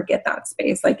you ever get that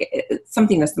space. It's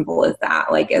something as simple as that,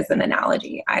 as an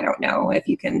analogy. I don't know if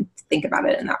you can think about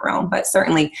it in that realm, but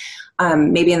certainly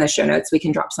maybe in the show notes we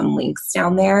can drop some links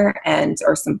down there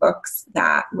or some books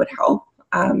that would help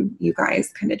you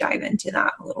guys kind of dive into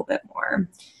that a little bit more.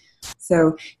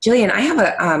 So Jillian, I have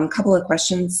a couple of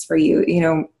questions for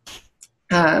you.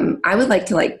 I would like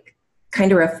to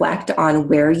kind of reflect on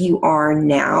where you are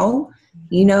now,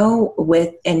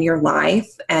 within your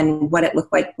life, and what it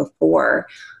looked like before,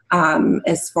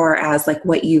 as far as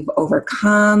what you've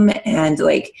overcome, and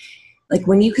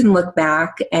when you can look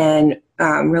back and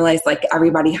realize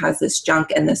everybody has this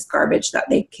junk and this garbage that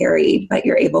they carried, but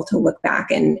you're able to look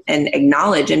back and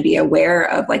acknowledge and be aware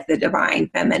of the divine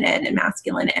feminine and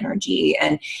masculine energy,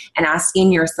 and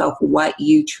asking yourself what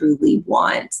you truly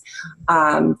want.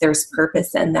 There's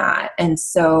purpose in that. And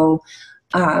so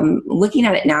looking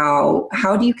at it now,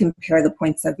 how do you compare the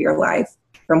points of your life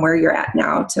from where you're at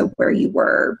now to where you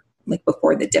were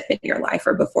before the dip in your life,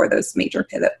 or before those major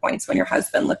pivot points when your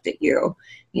husband looked at you,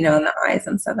 in the eyes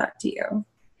and said that to you?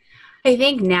 I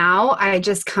think now I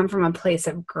just come from a place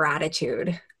of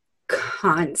gratitude.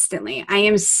 constantly. I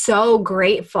am so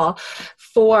grateful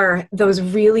for those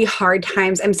really hard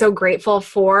times. I'm so grateful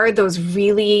for those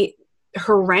really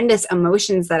horrendous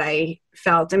emotions that I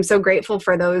felt. I'm so grateful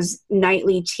for those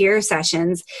nightly tear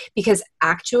sessions, because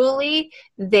actually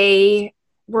they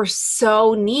were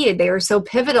so needed. They were so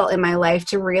pivotal in my life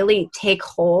to really take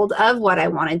hold of what I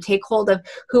wanted, take hold of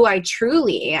who I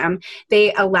truly am.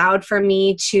 They allowed for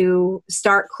me to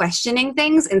start questioning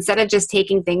things instead of just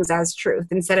taking things as truth,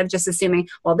 instead of just assuming,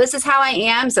 well, this is how I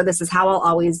am, so this is how I'll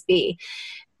always be.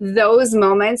 Those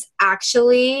moments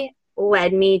actually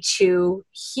led me to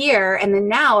here and the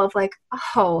now of like,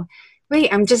 oh, wait,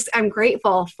 I'm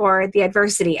grateful for the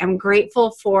adversity. I'm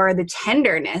grateful for the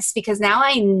tenderness, because now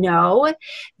I know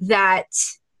that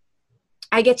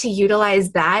I get to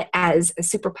utilize that as a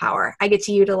superpower. I get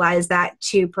to utilize that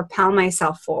to propel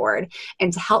myself forward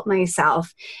and to help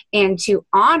myself and to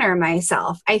honor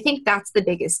myself. I think that's the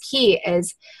biggest key,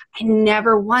 is I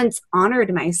never once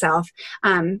honored myself.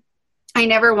 I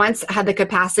never once had the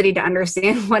capacity to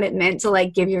understand what it meant to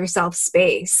like give yourself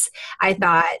space. I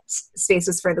thought space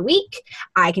was for the weak.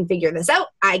 I can figure this out.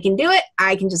 I can do it.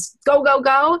 I can just go, go,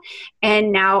 go.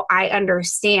 And now I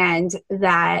understand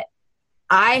that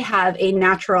I have a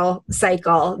natural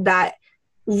cycle that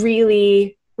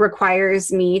really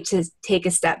requires me to take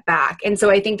a step back. And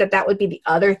so I think that that would be the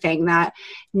other thing, that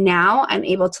now I'm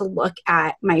able to look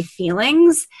at my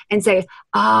feelings and say,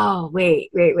 oh, wait.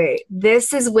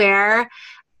 This is where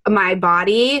my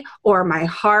body or my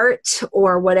heart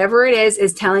or whatever it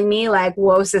is telling me like,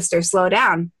 whoa, sister, slow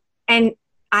down. And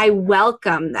I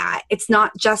welcome that. It's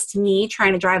not just me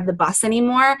trying to drive the bus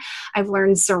anymore. I've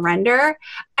learned surrender,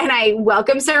 and I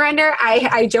welcome surrender.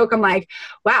 I joke, I'm like,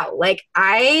 wow, like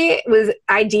I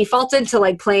defaulted to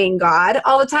like playing God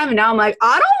all the time. And now I'm like,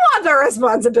 I don't want the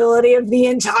responsibility of the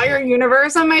entire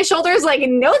universe on my shoulders. Like,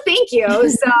 no, thank you.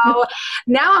 So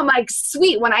now I'm like,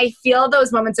 sweet. When I feel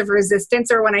those moments of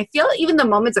resistance, or when I feel even the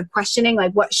moments of questioning,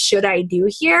 like, what should I do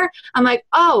here? I'm like,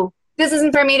 oh, this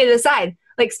isn't for me to decide.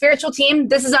 Like, spiritual team,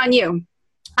 this is on you.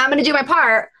 I'm going to do my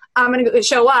part. I'm going to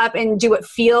show up and do what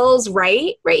feels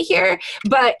right here.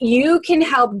 But you can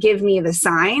help give me the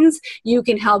signs. You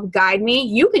can help guide me.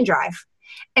 You can drive.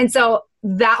 And so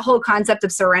that whole concept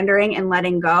of surrendering and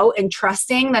letting go and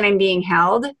trusting that I'm being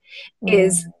held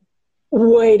is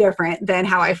way different than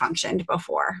how I functioned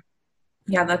before.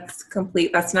 Yeah, that's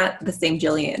complete. That's not the same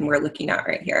Jillian we're looking at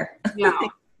right here.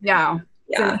 No. Yeah.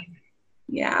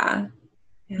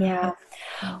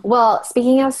 Well,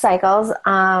 speaking of cycles,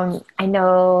 I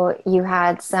know you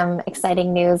had some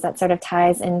exciting news that sort of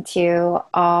ties into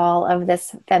all of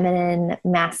this feminine,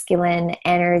 masculine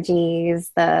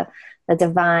energies, the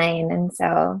divine. And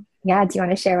so, yeah, do you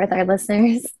want to share with our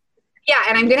listeners? Yeah,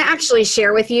 and I'm going to actually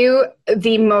share with you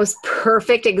the most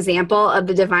perfect example of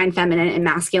the divine feminine and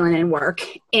masculine in work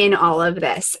in all of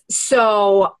this.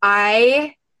 So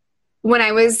when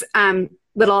I was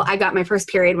little, I got my first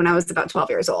period when I was about 12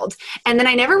 years old. And then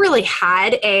I never really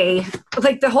had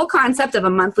the whole concept of a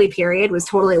monthly period was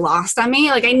totally lost on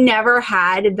me. Like, I never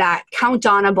had that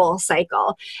count-onable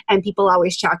cycle. And people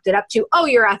always chalked it up to, oh,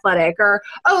 you're athletic, or,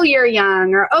 oh, you're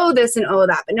young, or, oh, this and oh,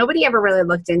 that. But nobody ever really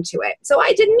looked into it. So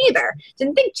I didn't either.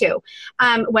 Didn't think to.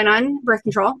 Went on birth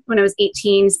control when I was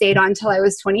 18, stayed on until I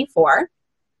was 24.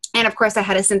 And of course, I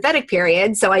had a synthetic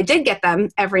period. So I did get them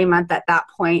every month at that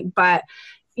point. But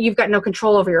you've got no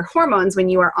control over your hormones when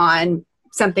you are on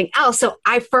something else. So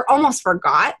I almost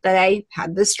forgot that I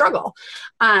had this struggle.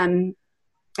 And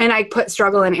I put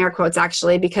struggle in air quotes,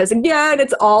 actually, because again,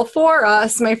 it's all for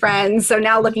us, my friends. So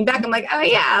now looking back, I'm like, oh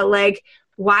yeah, like,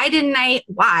 why didn't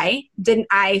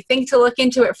I think to look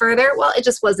into it further? Well, it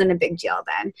just wasn't a big deal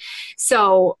then.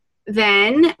 So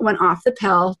then went off the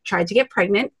pill, tried to get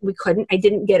pregnant. We couldn't. I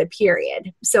didn't get a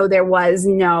period. So there was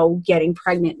no getting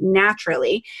pregnant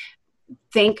naturally.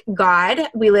 Thank God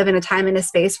we live in a time and a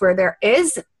space where there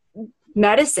is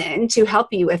medicine to help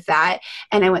you with that.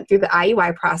 And I went through the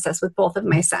IUI process with both of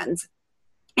my sons.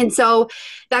 And so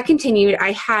that continued.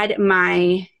 I had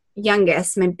my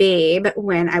youngest, my babe,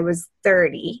 when I was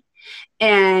 30.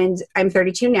 And I'm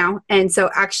 32 now. And so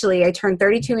actually I turned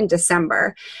 32 in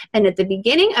December. And at the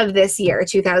beginning of this year,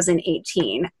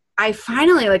 2018, I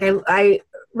finally, I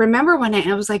remember one night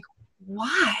I was like,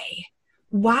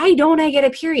 why don't I get a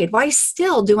period? Why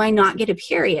still do I not get a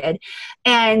period?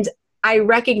 And I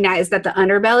recognized that the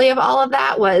underbelly of all of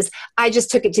that was I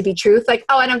just took it to be truth. Like,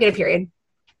 oh, I don't get a period.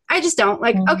 I just don't.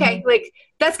 Like, okay, like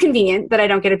that's convenient that I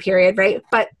don't get a period, right?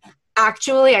 But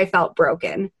actually I felt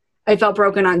broken. I felt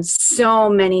broken on so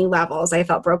many levels. I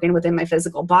felt broken within my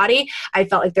physical body. I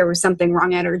felt like there was something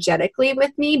wrong energetically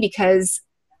with me because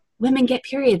women get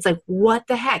periods. Like, what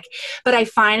the heck? But I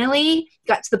finally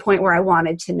got to the point where I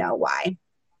wanted to know why.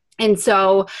 And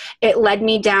so it led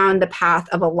me down the path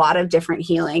of a lot of different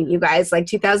healing. You guys, like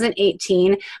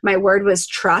 2018, my word was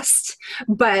trust,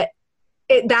 but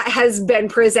that has been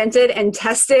presented and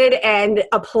tested and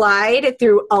applied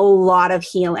through a lot of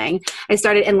healing. I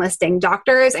started enlisting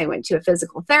doctors. I went to a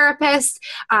physical therapist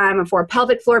for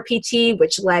pelvic floor PT,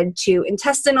 which led to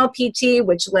intestinal PT,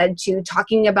 which led to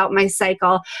talking about my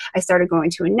cycle. I started going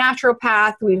to a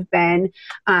naturopath.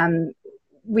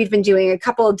 We've been doing a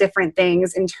couple of different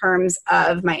things in terms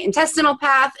of my intestinal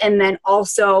path, and then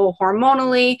also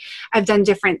hormonally. I've done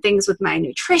different things with my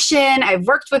nutrition. I've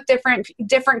worked with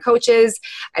different coaches.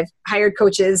 I've hired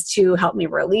coaches to help me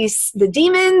release the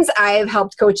demons. I've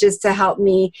helped coaches to help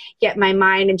me get my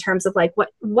mind in terms of like,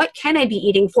 what can I be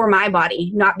eating for my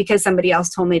body, not because somebody else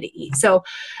told me to eat. So,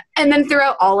 and then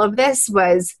throughout all of this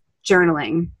was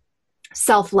journaling,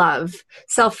 self-love,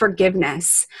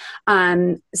 self-forgiveness,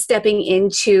 stepping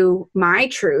into my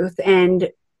truth and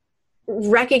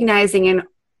recognizing and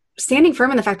standing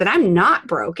firm in the fact that I'm not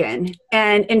broken.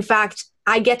 And in fact,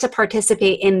 I get to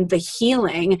participate in the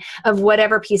healing of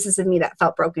whatever pieces of me that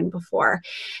felt broken before.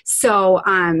 So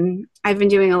I've been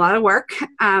doing a lot of work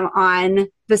on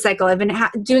the cycle. I've been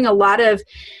doing a lot of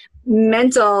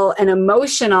mental and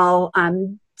emotional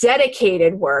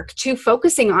dedicated work to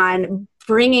focusing on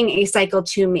bringing a cycle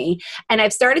to me. And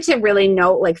I've started to really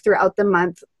note, like, throughout the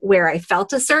month where I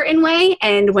felt a certain way,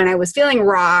 and when I was feeling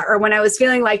raw, or when I was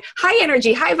feeling like high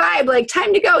energy, high vibe, like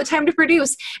time to go, time to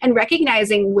produce, and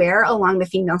recognizing where along the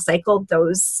female cycle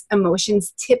those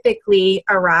emotions typically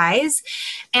arise.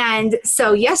 And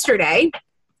so yesterday,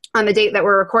 on the date that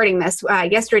we're recording this,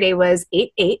 yesterday was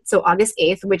 8/8, so August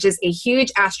 8th, which is a huge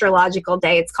astrological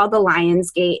day. It's called the Lion's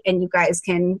Gate, and you guys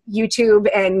can YouTube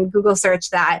and Google search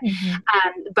that.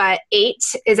 Mm-hmm. But 8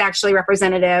 is actually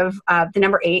representative of the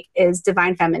number 8 is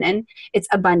divine feminine. It's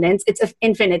abundance. It's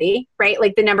infinity, right?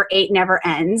 Like the number 8 never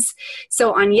ends.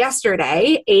 So on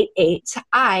yesterday, 8/8,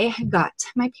 I got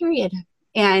my period,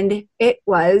 and it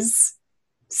was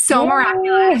so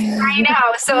miraculous. I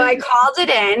know. So I called it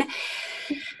in.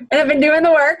 And I've been doing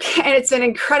the work, and it's been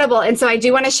incredible. And so I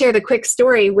do want to share the quick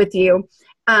story with you.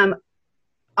 On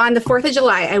the 4th of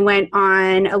July, I went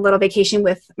on a little vacation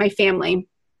with my family.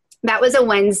 That was a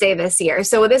Wednesday this year.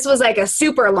 So this was like a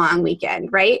super long weekend,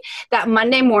 right? That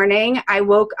Monday morning, I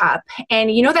woke up,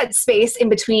 and you know that space in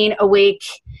between awake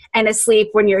and asleep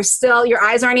when your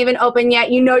eyes aren't even open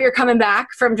yet, you know you're coming back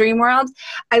from dream world.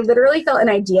 I literally felt an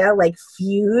idea like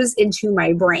fuse into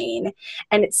my brain.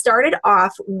 And it started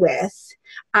off with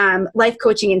life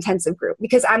coaching intensive group,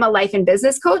 because I'm a life and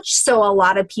business coach. So a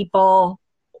lot of people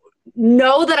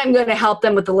know that I'm going to help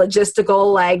them with the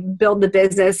logistical, like build the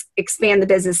business, expand the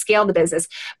business, scale the business.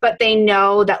 But they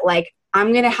know that like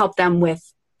I'm going to help them with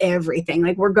everything.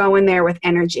 Like we're going there with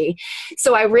energy.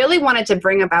 So I really wanted to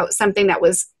bring about something that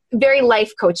was very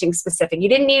life coaching specific. You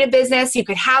didn't need a business. You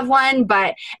could have one,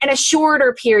 but in a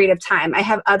shorter period of time. I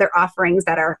have other offerings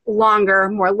that are longer,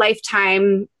 more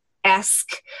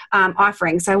lifetime-esque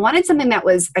offerings. So I wanted something that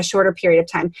was a shorter period of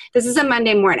time. This is a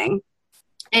Monday morning.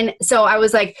 And so I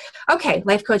was like, okay,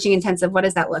 life coaching intensive, what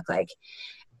does that look like?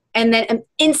 And then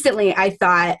instantly I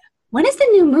thought, when is the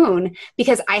new moon?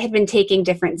 Because I had been taking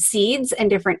different seeds and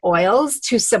different oils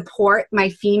to support my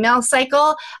female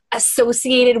cycle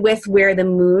associated with where the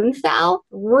moon fell.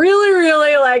 Really,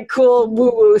 really like cool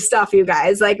woo-woo stuff, you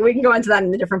guys. Like we can go into that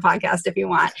in a different podcast if you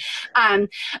want.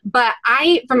 But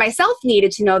I, for myself,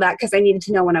 needed to know that because I needed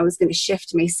to know when I was going to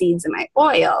shift my seeds and my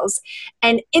oils.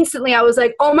 And instantly I was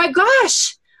like, oh my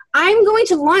gosh, I'm going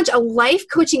to launch a life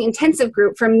coaching intensive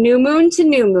group from new moon to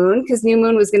new moon, because new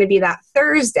moon was going to be that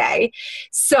Thursday.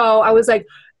 So I was like,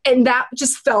 and that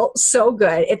just felt so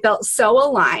good. It felt so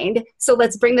aligned. So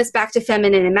let's bring this back to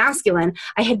feminine and masculine.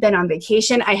 I had been on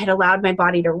vacation. I had allowed my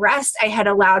body to rest. I had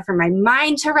allowed for my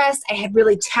mind to rest. I had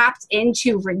really tapped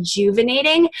into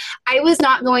rejuvenating. I was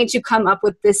not going to come up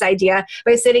with this idea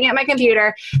by sitting at my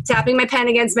computer, tapping my pen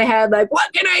against my head, like,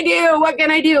 what can I do? What can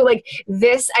I do? Like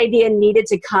this idea needed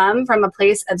to come from a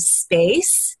place of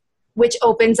space, which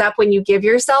opens up when you give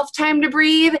yourself time to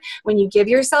breathe, when you give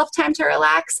yourself time to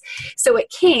relax. So it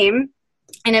came,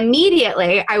 and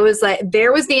immediately I was like,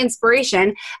 there was the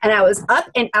inspiration, and I was up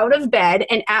and out of bed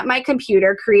and at my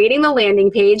computer creating the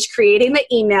landing page, creating the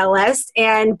email list,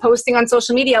 and posting on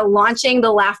social media, launching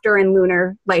the Laughter and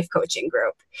Lunar Life Coaching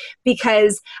Group,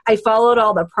 because I followed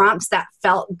all the prompts that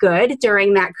felt good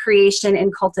during that creation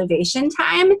and cultivation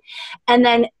time. And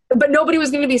then but nobody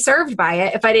was going to be served by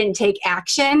it if I didn't take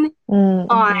action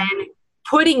on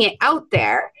putting it out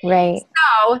there. Right.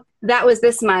 So that was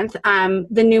this month.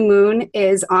 The new moon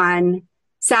is on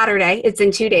Saturday. It's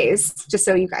in 2 days, just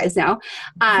so you guys know.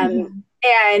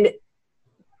 And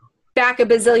back a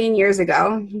bazillion years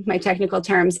ago, my technical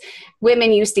terms,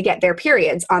 women used to get their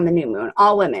periods on the new moon.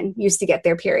 All women used to get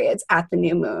their periods at the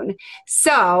new moon.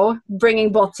 So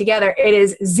bringing both together, it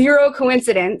is zero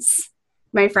coincidence,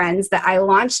 my friends, that I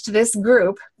launched this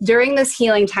group during this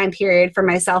healing time period for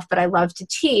myself that I love to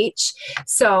teach.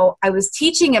 So I was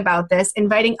teaching about this,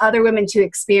 inviting other women to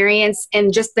experience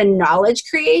and just the knowledge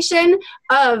creation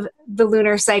of the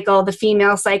lunar cycle, the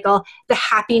female cycle, the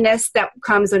happiness that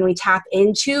comes when we tap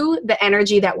into the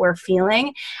energy that we're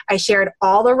feeling. I shared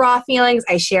all the raw feelings.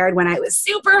 I shared when I was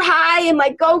super high and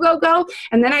like, go, go, go.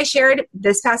 And then I shared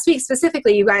this past week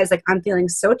specifically, you guys, like, I'm feeling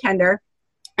so tender.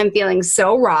 I'm feeling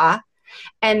so raw.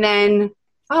 And then,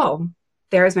 oh,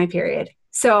 there's my period.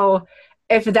 So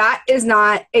if that is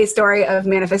not a story of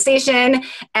manifestation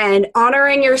and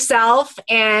honoring yourself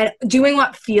and doing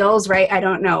what feels right, I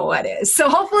don't know what is. So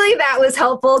hopefully that was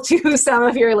helpful to some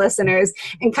of your listeners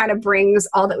and kind of brings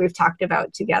all that we've talked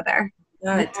about together.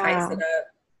 Yeah, it ties it up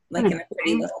like in a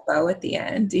pretty little bow at the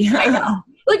end. Yeah. I know.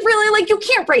 Like, really, like, you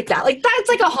can't break that. Like, that's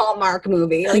like a Hallmark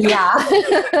movie. Like, yeah.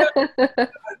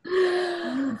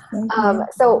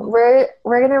 So we're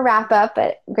gonna wrap up,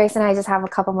 but Grace and I just have a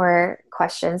couple more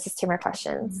questions, just 2 more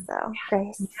questions. So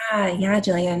Grace. Yeah,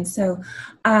 Jillian. So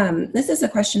this is a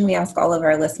question we ask all of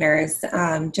our listeners,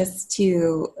 just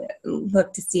to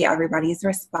look to see everybody's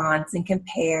response and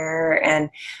compare. And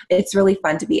it's really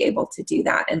fun to be able to do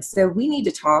that. And so we need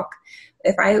to talk.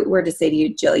 If I were to say to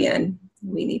you, Jillian,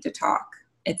 we need to talk,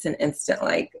 it's an instant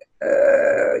like,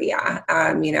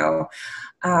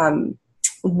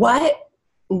 what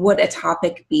would a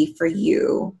topic be for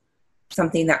you?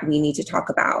 Something that we need to talk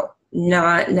about,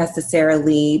 not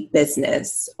necessarily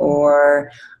business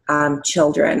or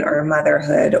children or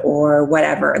motherhood or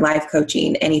whatever, life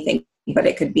coaching, anything, but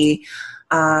it could be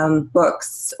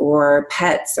books or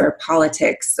pets or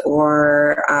politics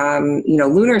or,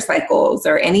 lunar cycles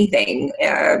or anything.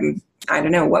 I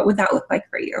don't know. What would that look like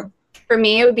for you? For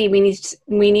me, it would be, we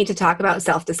need to talk about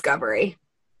self-discovery.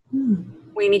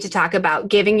 We need to talk about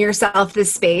giving yourself the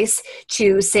space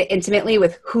to sit intimately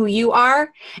with who you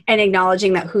are and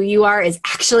acknowledging that who you are is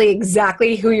actually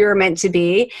exactly who you're meant to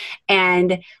be.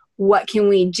 And what can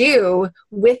we do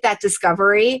with that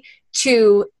discovery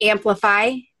to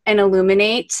amplify and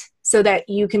illuminate so that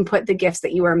you can put the gifts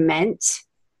that you are meant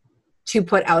to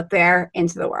put out there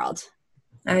into the world.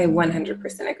 I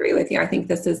 100% agree with you. I think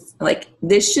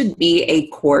this should be a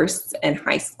course in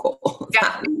high school.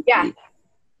 Yeah.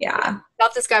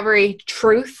 Self-discovery,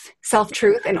 truth,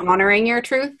 self-truth, and honoring your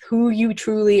truth, who you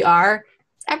truly are,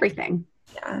 it's everything.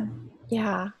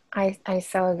 Yeah. I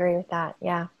so agree with that.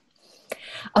 Yeah.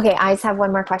 Okay. I just have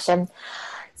one more question.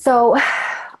 So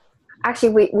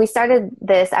actually we started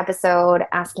this episode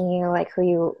asking you like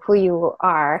who you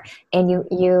are, and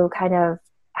you kind of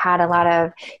had a lot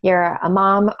of, you're a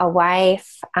mom, a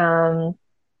wife,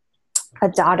 a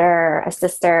daughter, a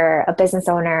sister, a business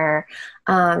owner,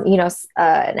 an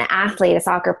athlete, a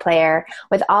soccer player,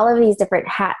 with all of these different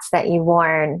hats that you've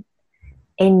worn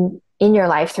in your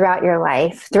life, throughout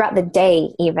the day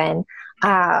even.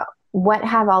 What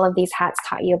have all of these hats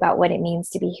taught you about what it means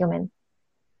to be human?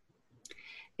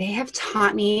 They have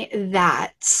taught me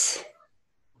that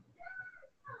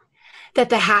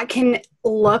the hat can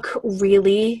look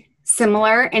really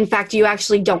similar. In fact, you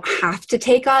actually don't have to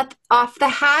take off the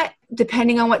hat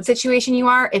depending on what situation you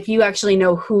are, if you actually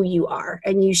know who you are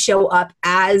and you show up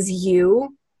as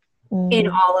you in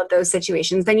all of those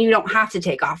situations, then you don't have to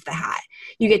take off the hat.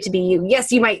 You get to be you.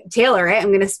 Yes, you might tailor it. I'm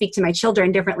going to speak to my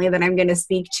children differently than I'm going to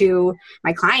speak to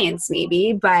my clients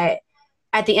maybe, but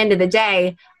at the end of the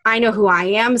day, I know who I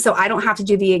am, so I don't have to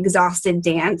do the exhausted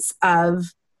dance of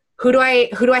who do I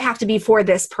have to be for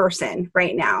this person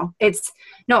right now? I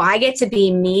get to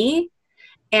be me.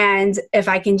 And if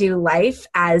I can do life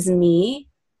as me,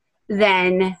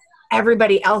 then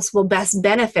everybody else will best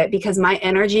benefit because my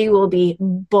energy will be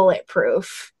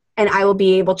bulletproof and I will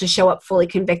be able to show up fully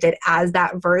convicted as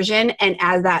that version and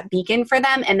as that beacon for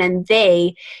them. And then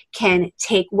they can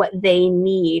take what they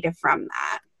need from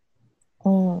that.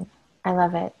 I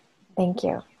love it. Thank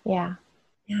you. Yeah.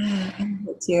 Yeah, I love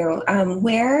it too.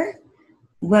 Where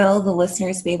will the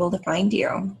listeners be able to find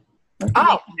you?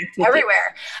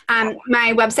 Everywhere.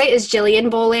 My website is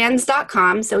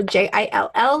JillianBolanz.com. So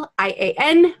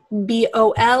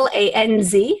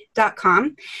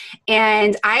JillianBolanz.com.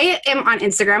 And I am on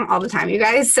Instagram all the time, you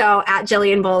guys. So at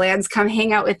Jillian Bolanz, come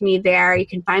hang out with me there. You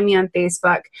can find me on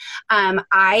Facebook.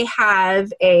 I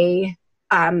have a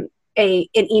an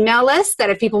email list that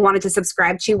if people wanted to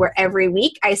subscribe to, where every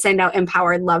week I send out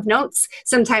empowered love notes.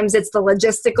 Sometimes it's the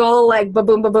logistical, like boom,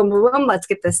 boom, boom, boom, boom, let's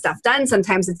get this stuff done.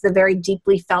 Sometimes it's the very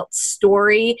deeply felt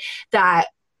story that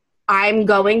I'm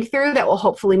going through that will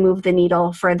hopefully move the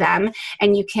needle for them.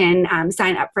 And you can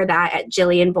sign up for that at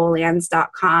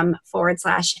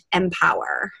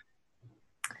jillianbolanz.com/empower.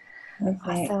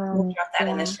 Okay. Awesome. We'll drop that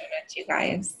in the show notes, you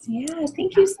guys. Yeah,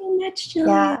 thank you so much, Jillian.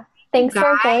 Yeah. Thanks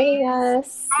for joining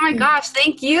us. Oh my gosh,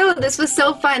 thank you. This was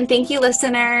so fun. Thank you,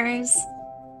 listeners.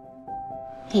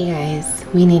 Hey guys,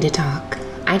 we need to talk.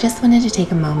 I just wanted to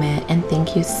take a moment and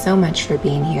thank you so much for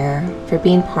being here, for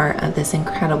being part of this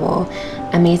incredible,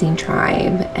 amazing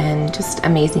tribe and just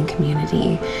amazing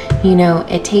community. You know,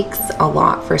 it takes a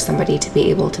lot for somebody to be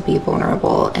able to be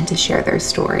vulnerable and to share their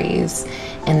stories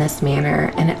in this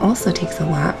manner. And it also takes a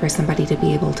lot for somebody to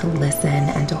be able to listen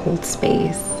and to hold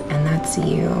space. And that's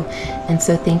you. And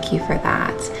so thank you for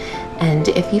that. And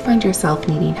if you find yourself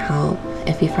needing help,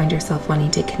 if you find yourself wanting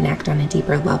to connect on a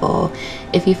deeper level,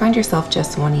 if you find yourself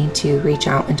just wanting to reach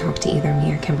out and talk to either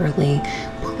me or Kimberly,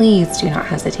 please do not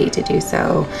hesitate to do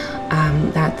so.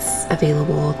 That's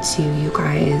available to you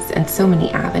guys in so many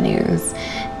avenues,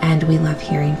 and we love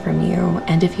hearing from you.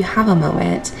 And if you have a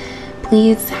moment,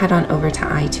 please head on over to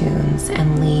iTunes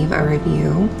and leave a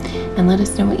review and let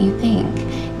us know what you think.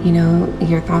 You know,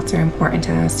 your thoughts are important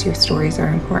to us, your stories are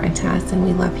important to us, and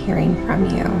we love hearing from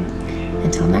you.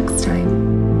 Until next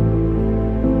time.